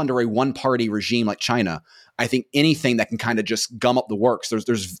live under a one party regime like China, I think anything that can kind of just gum up the works.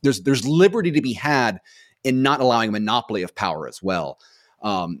 There's liberty to be had in not allowing a monopoly of power as well.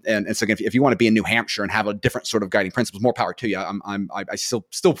 And so again, if you want to be in New Hampshire and have a different sort of guiding principles, more power to you. I still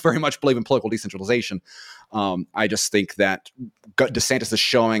very much believe in political decentralization. I just think that DeSantis is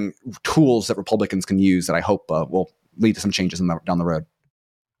showing tools that Republicans can use that I hope will lead to some changes down the road.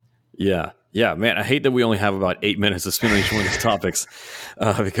 Yeah, man. I hate that we only have about 8 minutes to spend on each one of these topics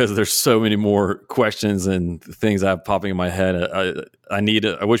because there's so many more questions and things I have popping in my head.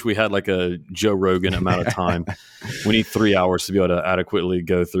 I wish we had like a Joe Rogan amount of time. We need 3 hours to be able to adequately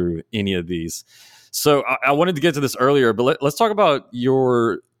go through any of these. So I wanted to get to this earlier, but let's talk about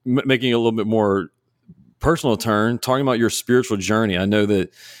your making a little bit more personal turn, talking about your spiritual journey. I know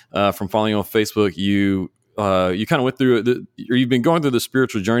that from following you on Facebook, you kind of went through you've been going through the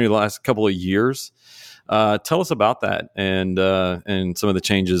spiritual journey the last couple of years. Tell us about that and some of the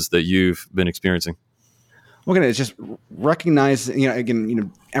changes that you've been experiencing. Well, again, it's just recognize,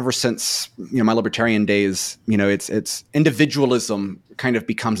 ever since, my libertarian days, it's individualism kind of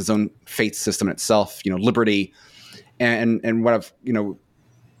becomes its own faith system itself, liberty and what I've, kind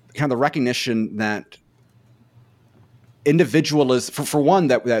of the recognition that individualism, for one,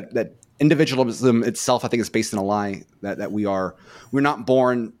 that individualism itself, I think, is based in a lie that we're not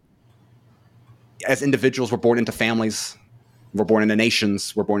born as individuals. We're born into families. We're born into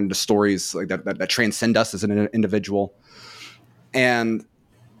nations. We're born into stories like that transcend us as an individual. And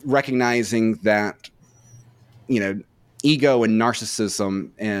recognizing that, ego and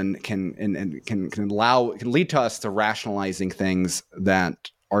narcissism can lead to us to rationalizing things that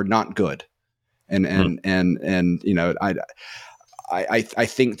are not good. I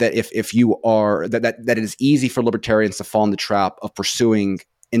think that if you are that it is easy for libertarians to fall in the trap of pursuing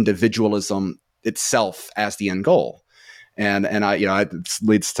individualism itself as the end goal, and it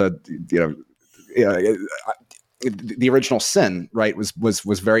leads to the original sin, right,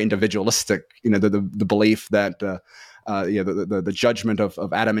 was very individualistic. The belief that the judgment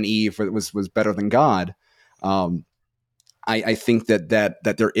of Adam and Eve was better than God. I think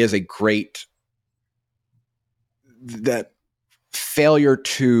that there is a great failure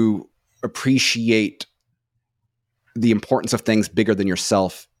to appreciate the importance of things bigger than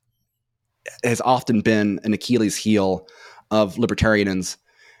yourself has often been an Achilles heel of libertarians,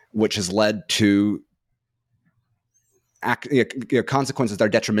 which has led to consequences that are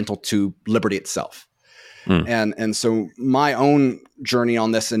detrimental to liberty itself. And so my own journey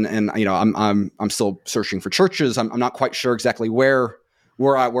on this, and I'm still searching for churches. I'm not quite sure exactly where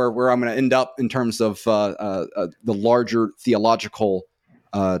I'm going to end up in terms of the larger theological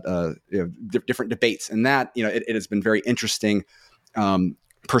different debates, and that it has been very interesting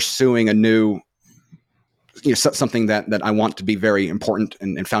pursuing a new something that I want to be very important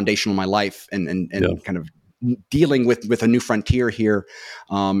and foundational in my life, and kind of dealing with a new frontier here,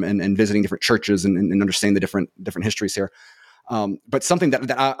 and visiting different churches and understanding the different histories here. But something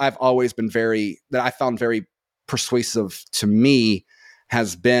that I've always been that I found very persuasive to me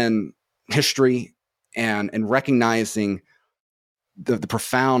has been history and recognizing the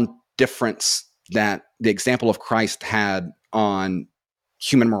profound difference that the example of Christ had on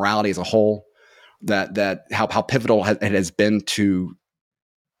human morality as a whole, that how pivotal it has been to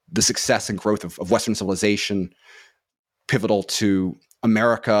the success and growth of Western civilization, pivotal to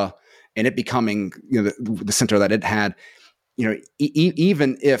America and it becoming, the center that it had.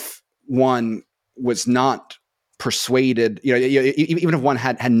 Even if one was not persuaded, even if one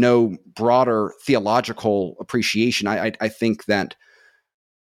had no broader theological appreciation, I think that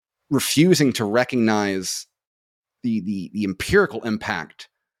refusing to recognize the empirical impact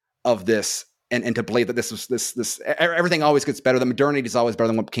of this and to believe that this was this everything always gets better, the modernity is always better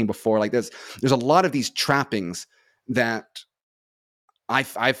than what came before. Like there's a lot of these trappings that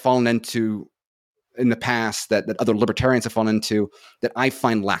I've fallen into in the past that other libertarians have fallen into that I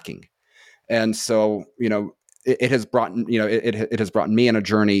find lacking. And so, it has brought, it has brought me on a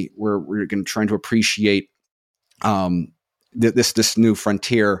journey where we're trying to appreciate this new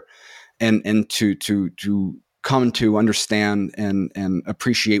frontier and to come to understand and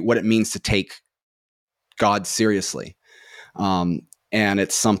appreciate what it means to take God seriously. And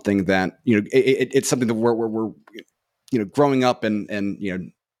it's something that, it's something that we're growing up in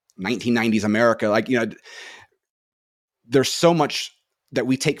 1990s America, like, there's so much that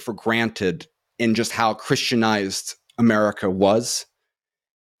we take for granted in just how Christianized America was.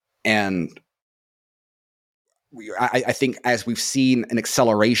 And I think as we've seen an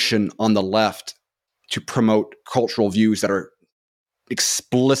acceleration on the left to promote cultural views that are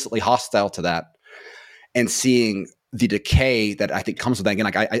explicitly hostile to that, and seeing the decay that I think comes with that. Again,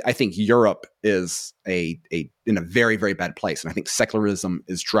 like I think Europe is in a very, very bad place, and I think secularism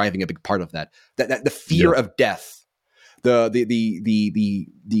is driving a big part of that. That the fear of death, the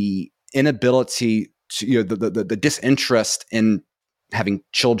inability to, the disinterest in having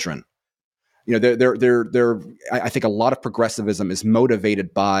children. I think a lot of progressivism is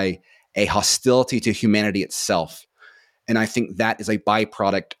motivated by a hostility to humanity itself, and I think that is a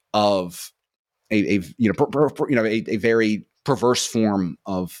byproduct of a very perverse form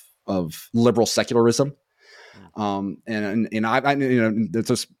of liberal secularism. And I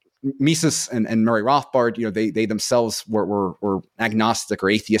there's Mises and Murray Rothbard, they themselves were agnostic or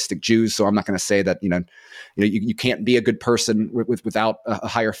atheistic Jews. So I'm not going to say that, you can't be a good person without a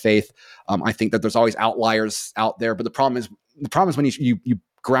higher faith. I think that there's always outliers out there, but the problem is when you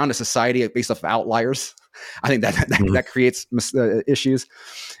ground a society based off of outliers, I think that creates issues.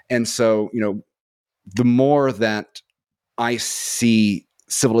 And so, the more that I see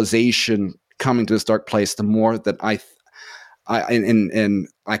civilization coming to this dark place, the more that I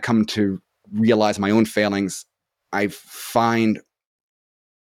come to realize my own failings. I find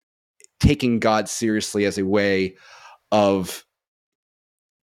taking God seriously as a way of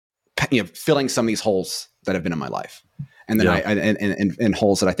filling some of these holes that have been in my life, and then and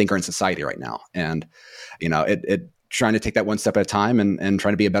holes that I think are in society right now, and it trying to take that one step at a time and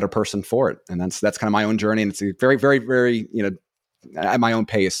trying to be a better person for it. And that's kind of my own journey. And it's a very, very, very, at my own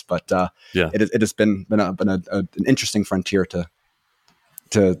pace, but it has been an interesting frontier to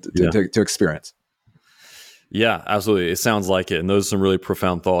experience. Yeah, absolutely. It sounds like it. And those are some really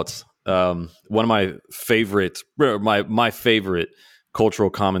profound thoughts. One of my favorite cultural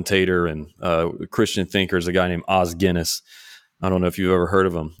commentator and Christian thinker is a guy named Os Guinness. I don't know if you've ever heard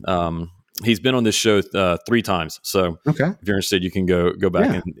of him. He's been on this show 3 times. So if you're interested, you can go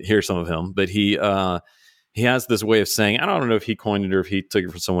back and hear some of him. But he has this way of saying, I don't know if he coined it or if he took it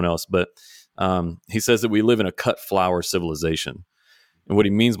from someone else, but he says that we live in a cut flower civilization. And what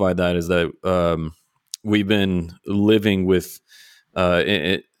he means by that is that we've been living with,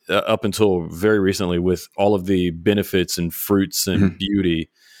 up until very recently, with all of the benefits and fruits and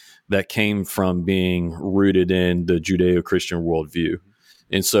beauty that came from being rooted in the Judeo-Christian worldview.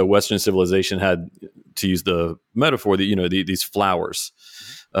 And so Western civilization had, to use the metaphor, that these flowers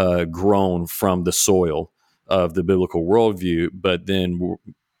grown from the soil of the biblical worldview, but then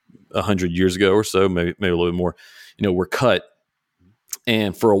 100 years ago or so, maybe a little bit more, were cut,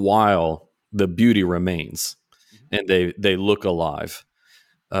 and for a while the beauty remains, and they look alive,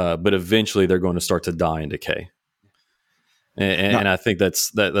 but eventually they're going to start to die and decay. And I think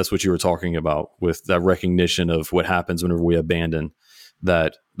that's what you were talking about with that recognition of what happens whenever we abandon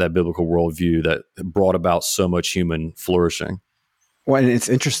that biblical worldview that brought about so much human flourishing. Well, and it's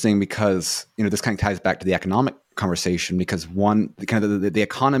interesting because, this kind of ties back to the economic conversation, because the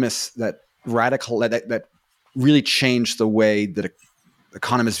economists that really changed the way that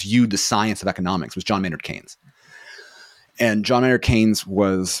economists viewed the science of economics was John Maynard Keynes. And John Maynard Keynes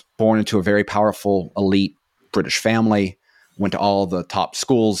was born into a very powerful, elite British family, went to all the top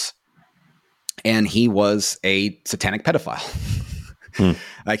schools, and he was a satanic pedophile. He was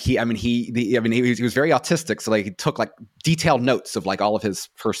very autistic. So like he took like detailed notes of like all of his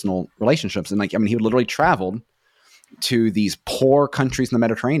personal relationships. And like, he literally traveled to these poor countries in the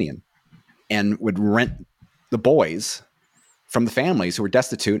Mediterranean and would rent the boys from the families who were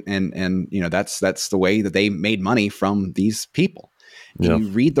destitute. And that's the way that they made money from these people. Yeah. And you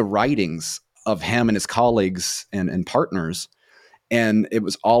read the writings of him and his colleagues and partners, and it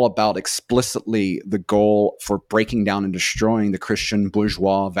was all about explicitly the goal for breaking down and destroying the Christian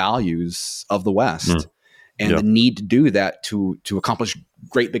bourgeois values of the West, and the need to do that to accomplish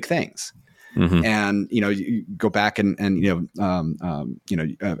great big things. Mm-hmm. And you go back and the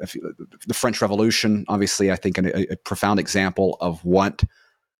French Revolution, obviously, I think a profound example of what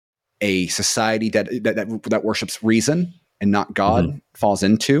a society that worships reason and not God falls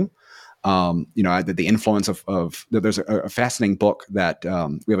into. The influence of there's a fascinating book that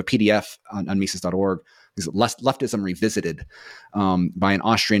we have a PDF on Mises.org. It's Leftism Revisited by an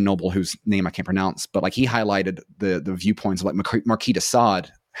Austrian noble whose name I can't pronounce, but like he highlighted the viewpoints of like Marquis de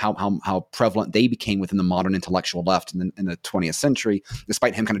Sade, how prevalent they became within the modern intellectual left in the 20th century,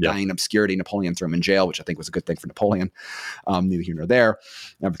 despite him kind of dying in obscurity. Napoleon threw him in jail, which I think was a good thing for Napoleon. Neither here nor there.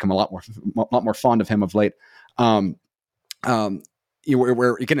 I've become a lot more fond of him of late.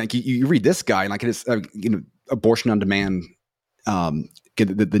 Where again, like you read this guy, and like it is, abortion on demand,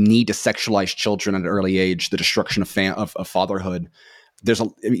 the need to sexualize children at an early age, the destruction of fatherhood. This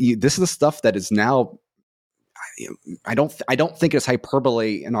is the stuff that is now. I don't think it's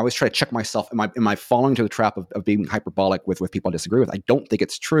hyperbole, and I always try to check myself. Am I falling into the trap of being hyperbolic with people I disagree with? I don't think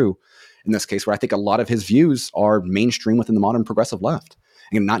it's true in this case, where I think a lot of his views are mainstream within the modern progressive left,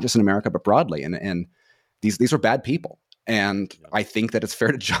 and not just in America but broadly. And these are bad people. And I think that it's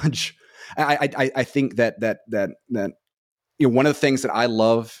fair to judge. I think that one of the things that I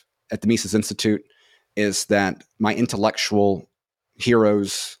love at the Mises Institute is that my intellectual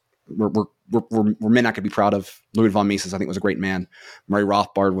heroes were men I could be proud of. Ludwig von Mises, I think, was a great man. Murray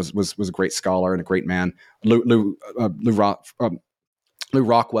Rothbard was a great scholar and a great man. Lou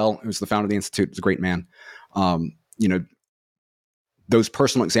Rockwell, who's the founder of the Institute, is a great man. Those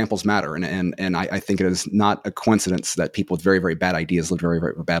personal examples matter. And I think it is not a coincidence that people with very, very bad ideas live very,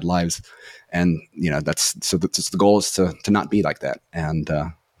 very bad lives. And, that's the goal is to not be like that. And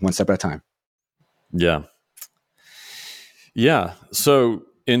one step at a time. Yeah. Yeah. So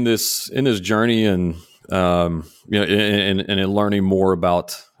in this journey and, and learning more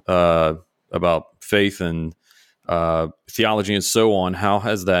about faith and theology and so on, how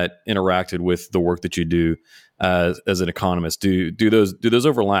has that interacted with the work that you do as an economist? Do those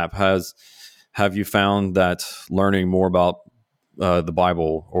overlap? Have you found that learning more about the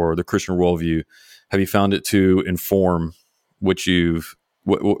Bible or the Christian worldview, have you found it to inform what you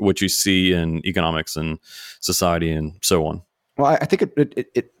see in economics and society and so on? Well, I think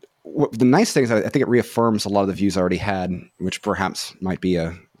it the nice thing is I think it reaffirms a lot of the views I already had, which perhaps might be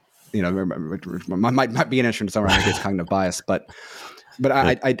might be an issue to someone who gets cognitive bias, but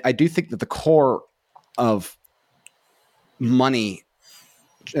I do think that the core of money,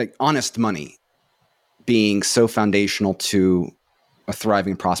 like honest money, being so foundational to a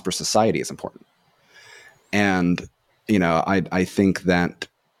thriving, prosperous society is important. And I think that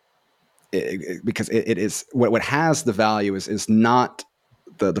because it is what has the value is not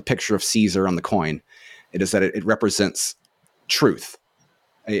the picture of Caesar on the coin. It is that it represents truth.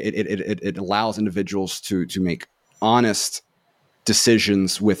 It allows individuals to make honest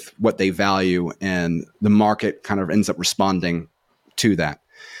decisions with what they value, and the market kind of ends up responding to that.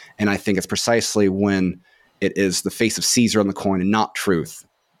 And I think it's precisely when it is the face of Caesar on the coin and not truth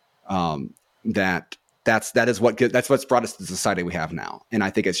that's what's brought us to the society we have now. And I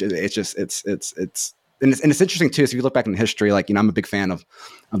think it's interesting too. So if you look back in history, like I'm a big fan of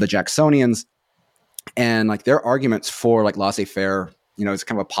the Jacksonians, and like their arguments for like laissez-faire, it's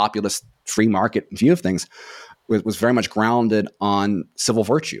kind of a populist free market view of things, was very much grounded on civil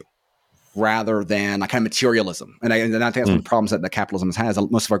virtue rather than like kind of materialism. And I think that's one of the problems that capitalism has.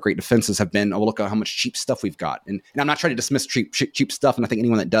 Most of our great defenses have been, look at how much cheap stuff we've got. And I'm not trying to dismiss cheap stuff. And I think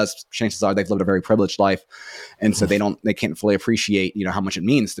anyone that does, chances are they've lived a very privileged life. And so they can't fully appreciate, how much it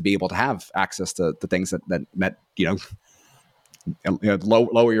means to be able to have access to things that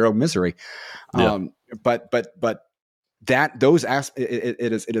lower your own misery. Yeah. But that those aspects,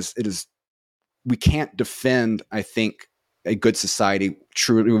 it is, we can't defend, I think, a good society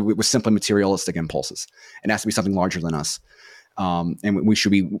truly with simply materialistic impulses. It has to be something larger than us. And we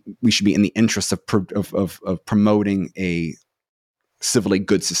should be in the interest of promoting a civilly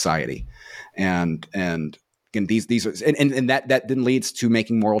good society. And again, these are, and that then leads to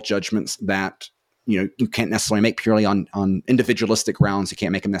making moral judgments that, you can't necessarily make purely on individualistic grounds. You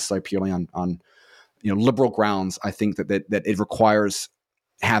can't make them necessarily purely on liberal grounds. I think that it requires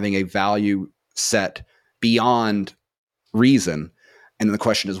having a value set beyond reason. And then the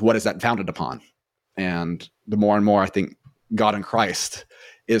question is, what is that founded upon? And the more and more I think God in Christ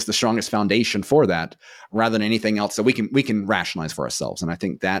is the strongest foundation for that, rather than anything else that we can rationalize for ourselves. And I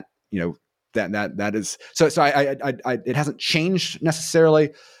think that, that is, so I it hasn't changed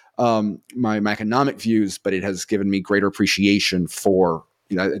necessarily my economic views, but it has given me greater appreciation for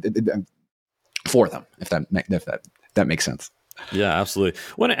for them, if that makes sense. Yeah, absolutely.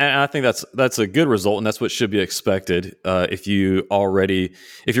 Well, and I think that's a good result, and that's what should be expected. If you're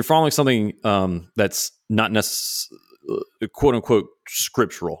following something that's not necessarily quote unquote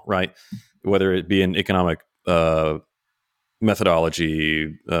scriptural, right? Whether it be an economic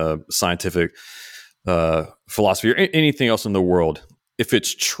methodology, scientific philosophy, or anything else in the world, if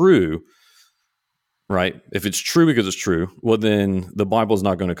it's true, right? If it's true because it's true, well, then the Bible is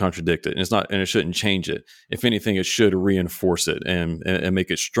not going to contradict it, and it shouldn't change it. If anything, it should reinforce it and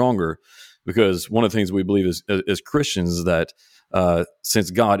make it stronger. Because one of the things we believe as Christians is that since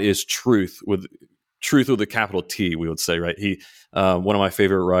God is truth with a capital T, we would say, right? One of my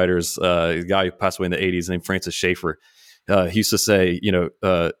favorite writers, a guy who passed away in the 80s, named Francis Schaeffer, he used to say,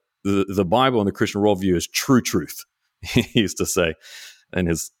 the Bible and the Christian worldview is true truth. He used to say, in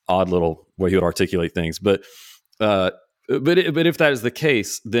his odd little way he would articulate things. But if that is the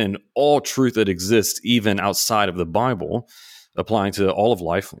case, then all truth that exists, even outside of the Bible, applying to all of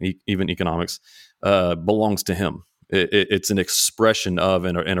life, even economics, belongs to him. It's an expression of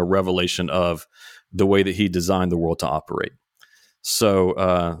and a revelation of the way that he designed the world to operate.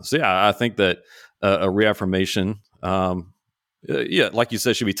 So yeah, I think that a reaffirmation, like you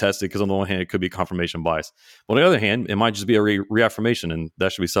said, should be tested, because on the one hand, it could be confirmation bias. But on the other hand, it might just be a reaffirmation, and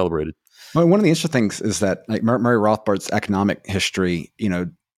that should be celebrated. Well, one of the interesting things is that, like Murray Rothbard's economic history,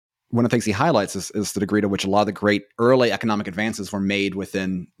 one of the things he highlights is the degree to which a lot of the great early economic advances were made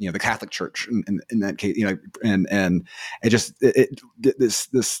within, the Catholic Church. In that case, and it just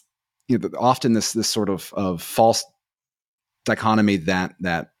often this sort of false dichotomy that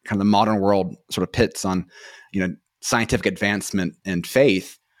kind of the modern world sort of pits on, scientific advancement and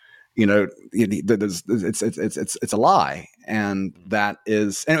faith. It's a lie. And that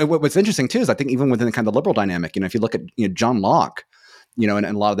is, and what's interesting too is I think even within the kind of liberal dynamic, if you look at John Locke, and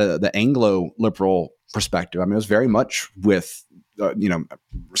a lot of the Anglo liberal perspective, I mean, it was very much with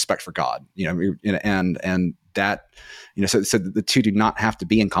respect for God, and that, so the two do not have to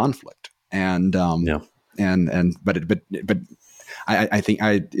be in conflict. And but I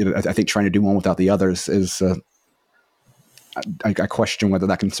think trying to do one without the others is I question whether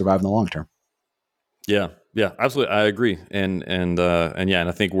that can survive in the long term. Yeah, absolutely. I agree. And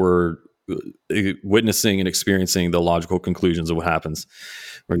I think we're witnessing and experiencing the logical conclusions of what happens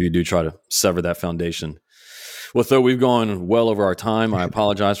where you do try to sever that foundation. Well, though we've gone well over our time, I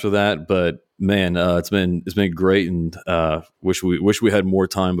apologize for that, but man, it's been great, and wish we had more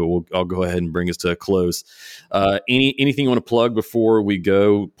time, but I'll go ahead and bring us to a close. Anything you want to plug before we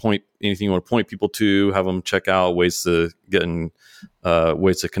go? Anything you want to point people to? Have them check out ways to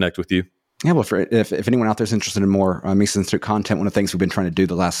connect with you. Yeah, well, if anyone out there is interested in more Mises Institute content, one of the things we've been trying to do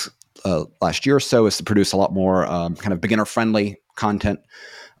the last year or so is to produce a lot more kind of beginner-friendly content.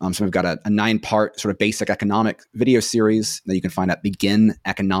 So we've got a 9-part sort of basic economic video series that you can find at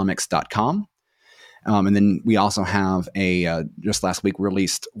begineconomics.com. And then we also have just last week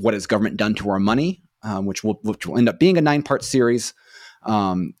released What Has Government Done to Our Money, which will end up being a 9-part series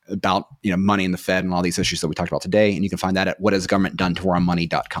about money and the Fed and all these issues that we talked about today. And you can find that at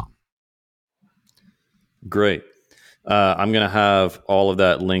whathasgovernmentdonetourmoney.com. Great. I'm going to have all of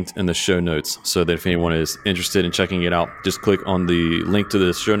that linked in the show notes, so that if anyone is interested in checking it out, just click on the link to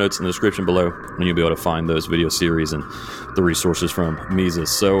the show notes in the description below, and you'll be able to find those video series and the resources from Mises.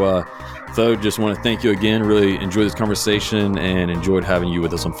 So, Tho, just want to thank you again. Really enjoyed this conversation and enjoyed having you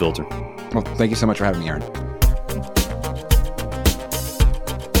with us on Filter. Well, thank you so much for having me, Aaron.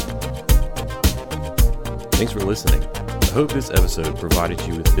 Thanks for listening. I hope this episode provided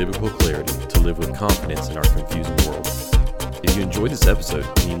you with biblical clarity to live with confidence in our confusing world. If you enjoyed this episode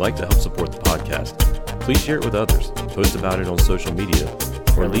and you'd like to help support the podcast, please share it with others, post about it on social media,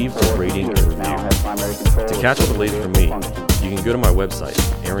 or leave a rating and review. To catch up the latest from me, you can go to my website,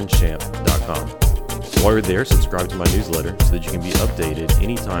 aaronchamp.com. While you're there, subscribe to my newsletter so that you can be updated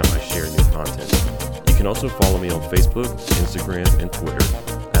anytime I share new content. You can also follow me on Facebook, Instagram, and Twitter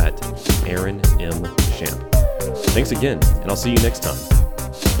at Aaron M. Champ. Thanks again, and I'll see you next time.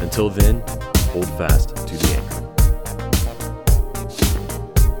 Until then, hold fast to the anchor.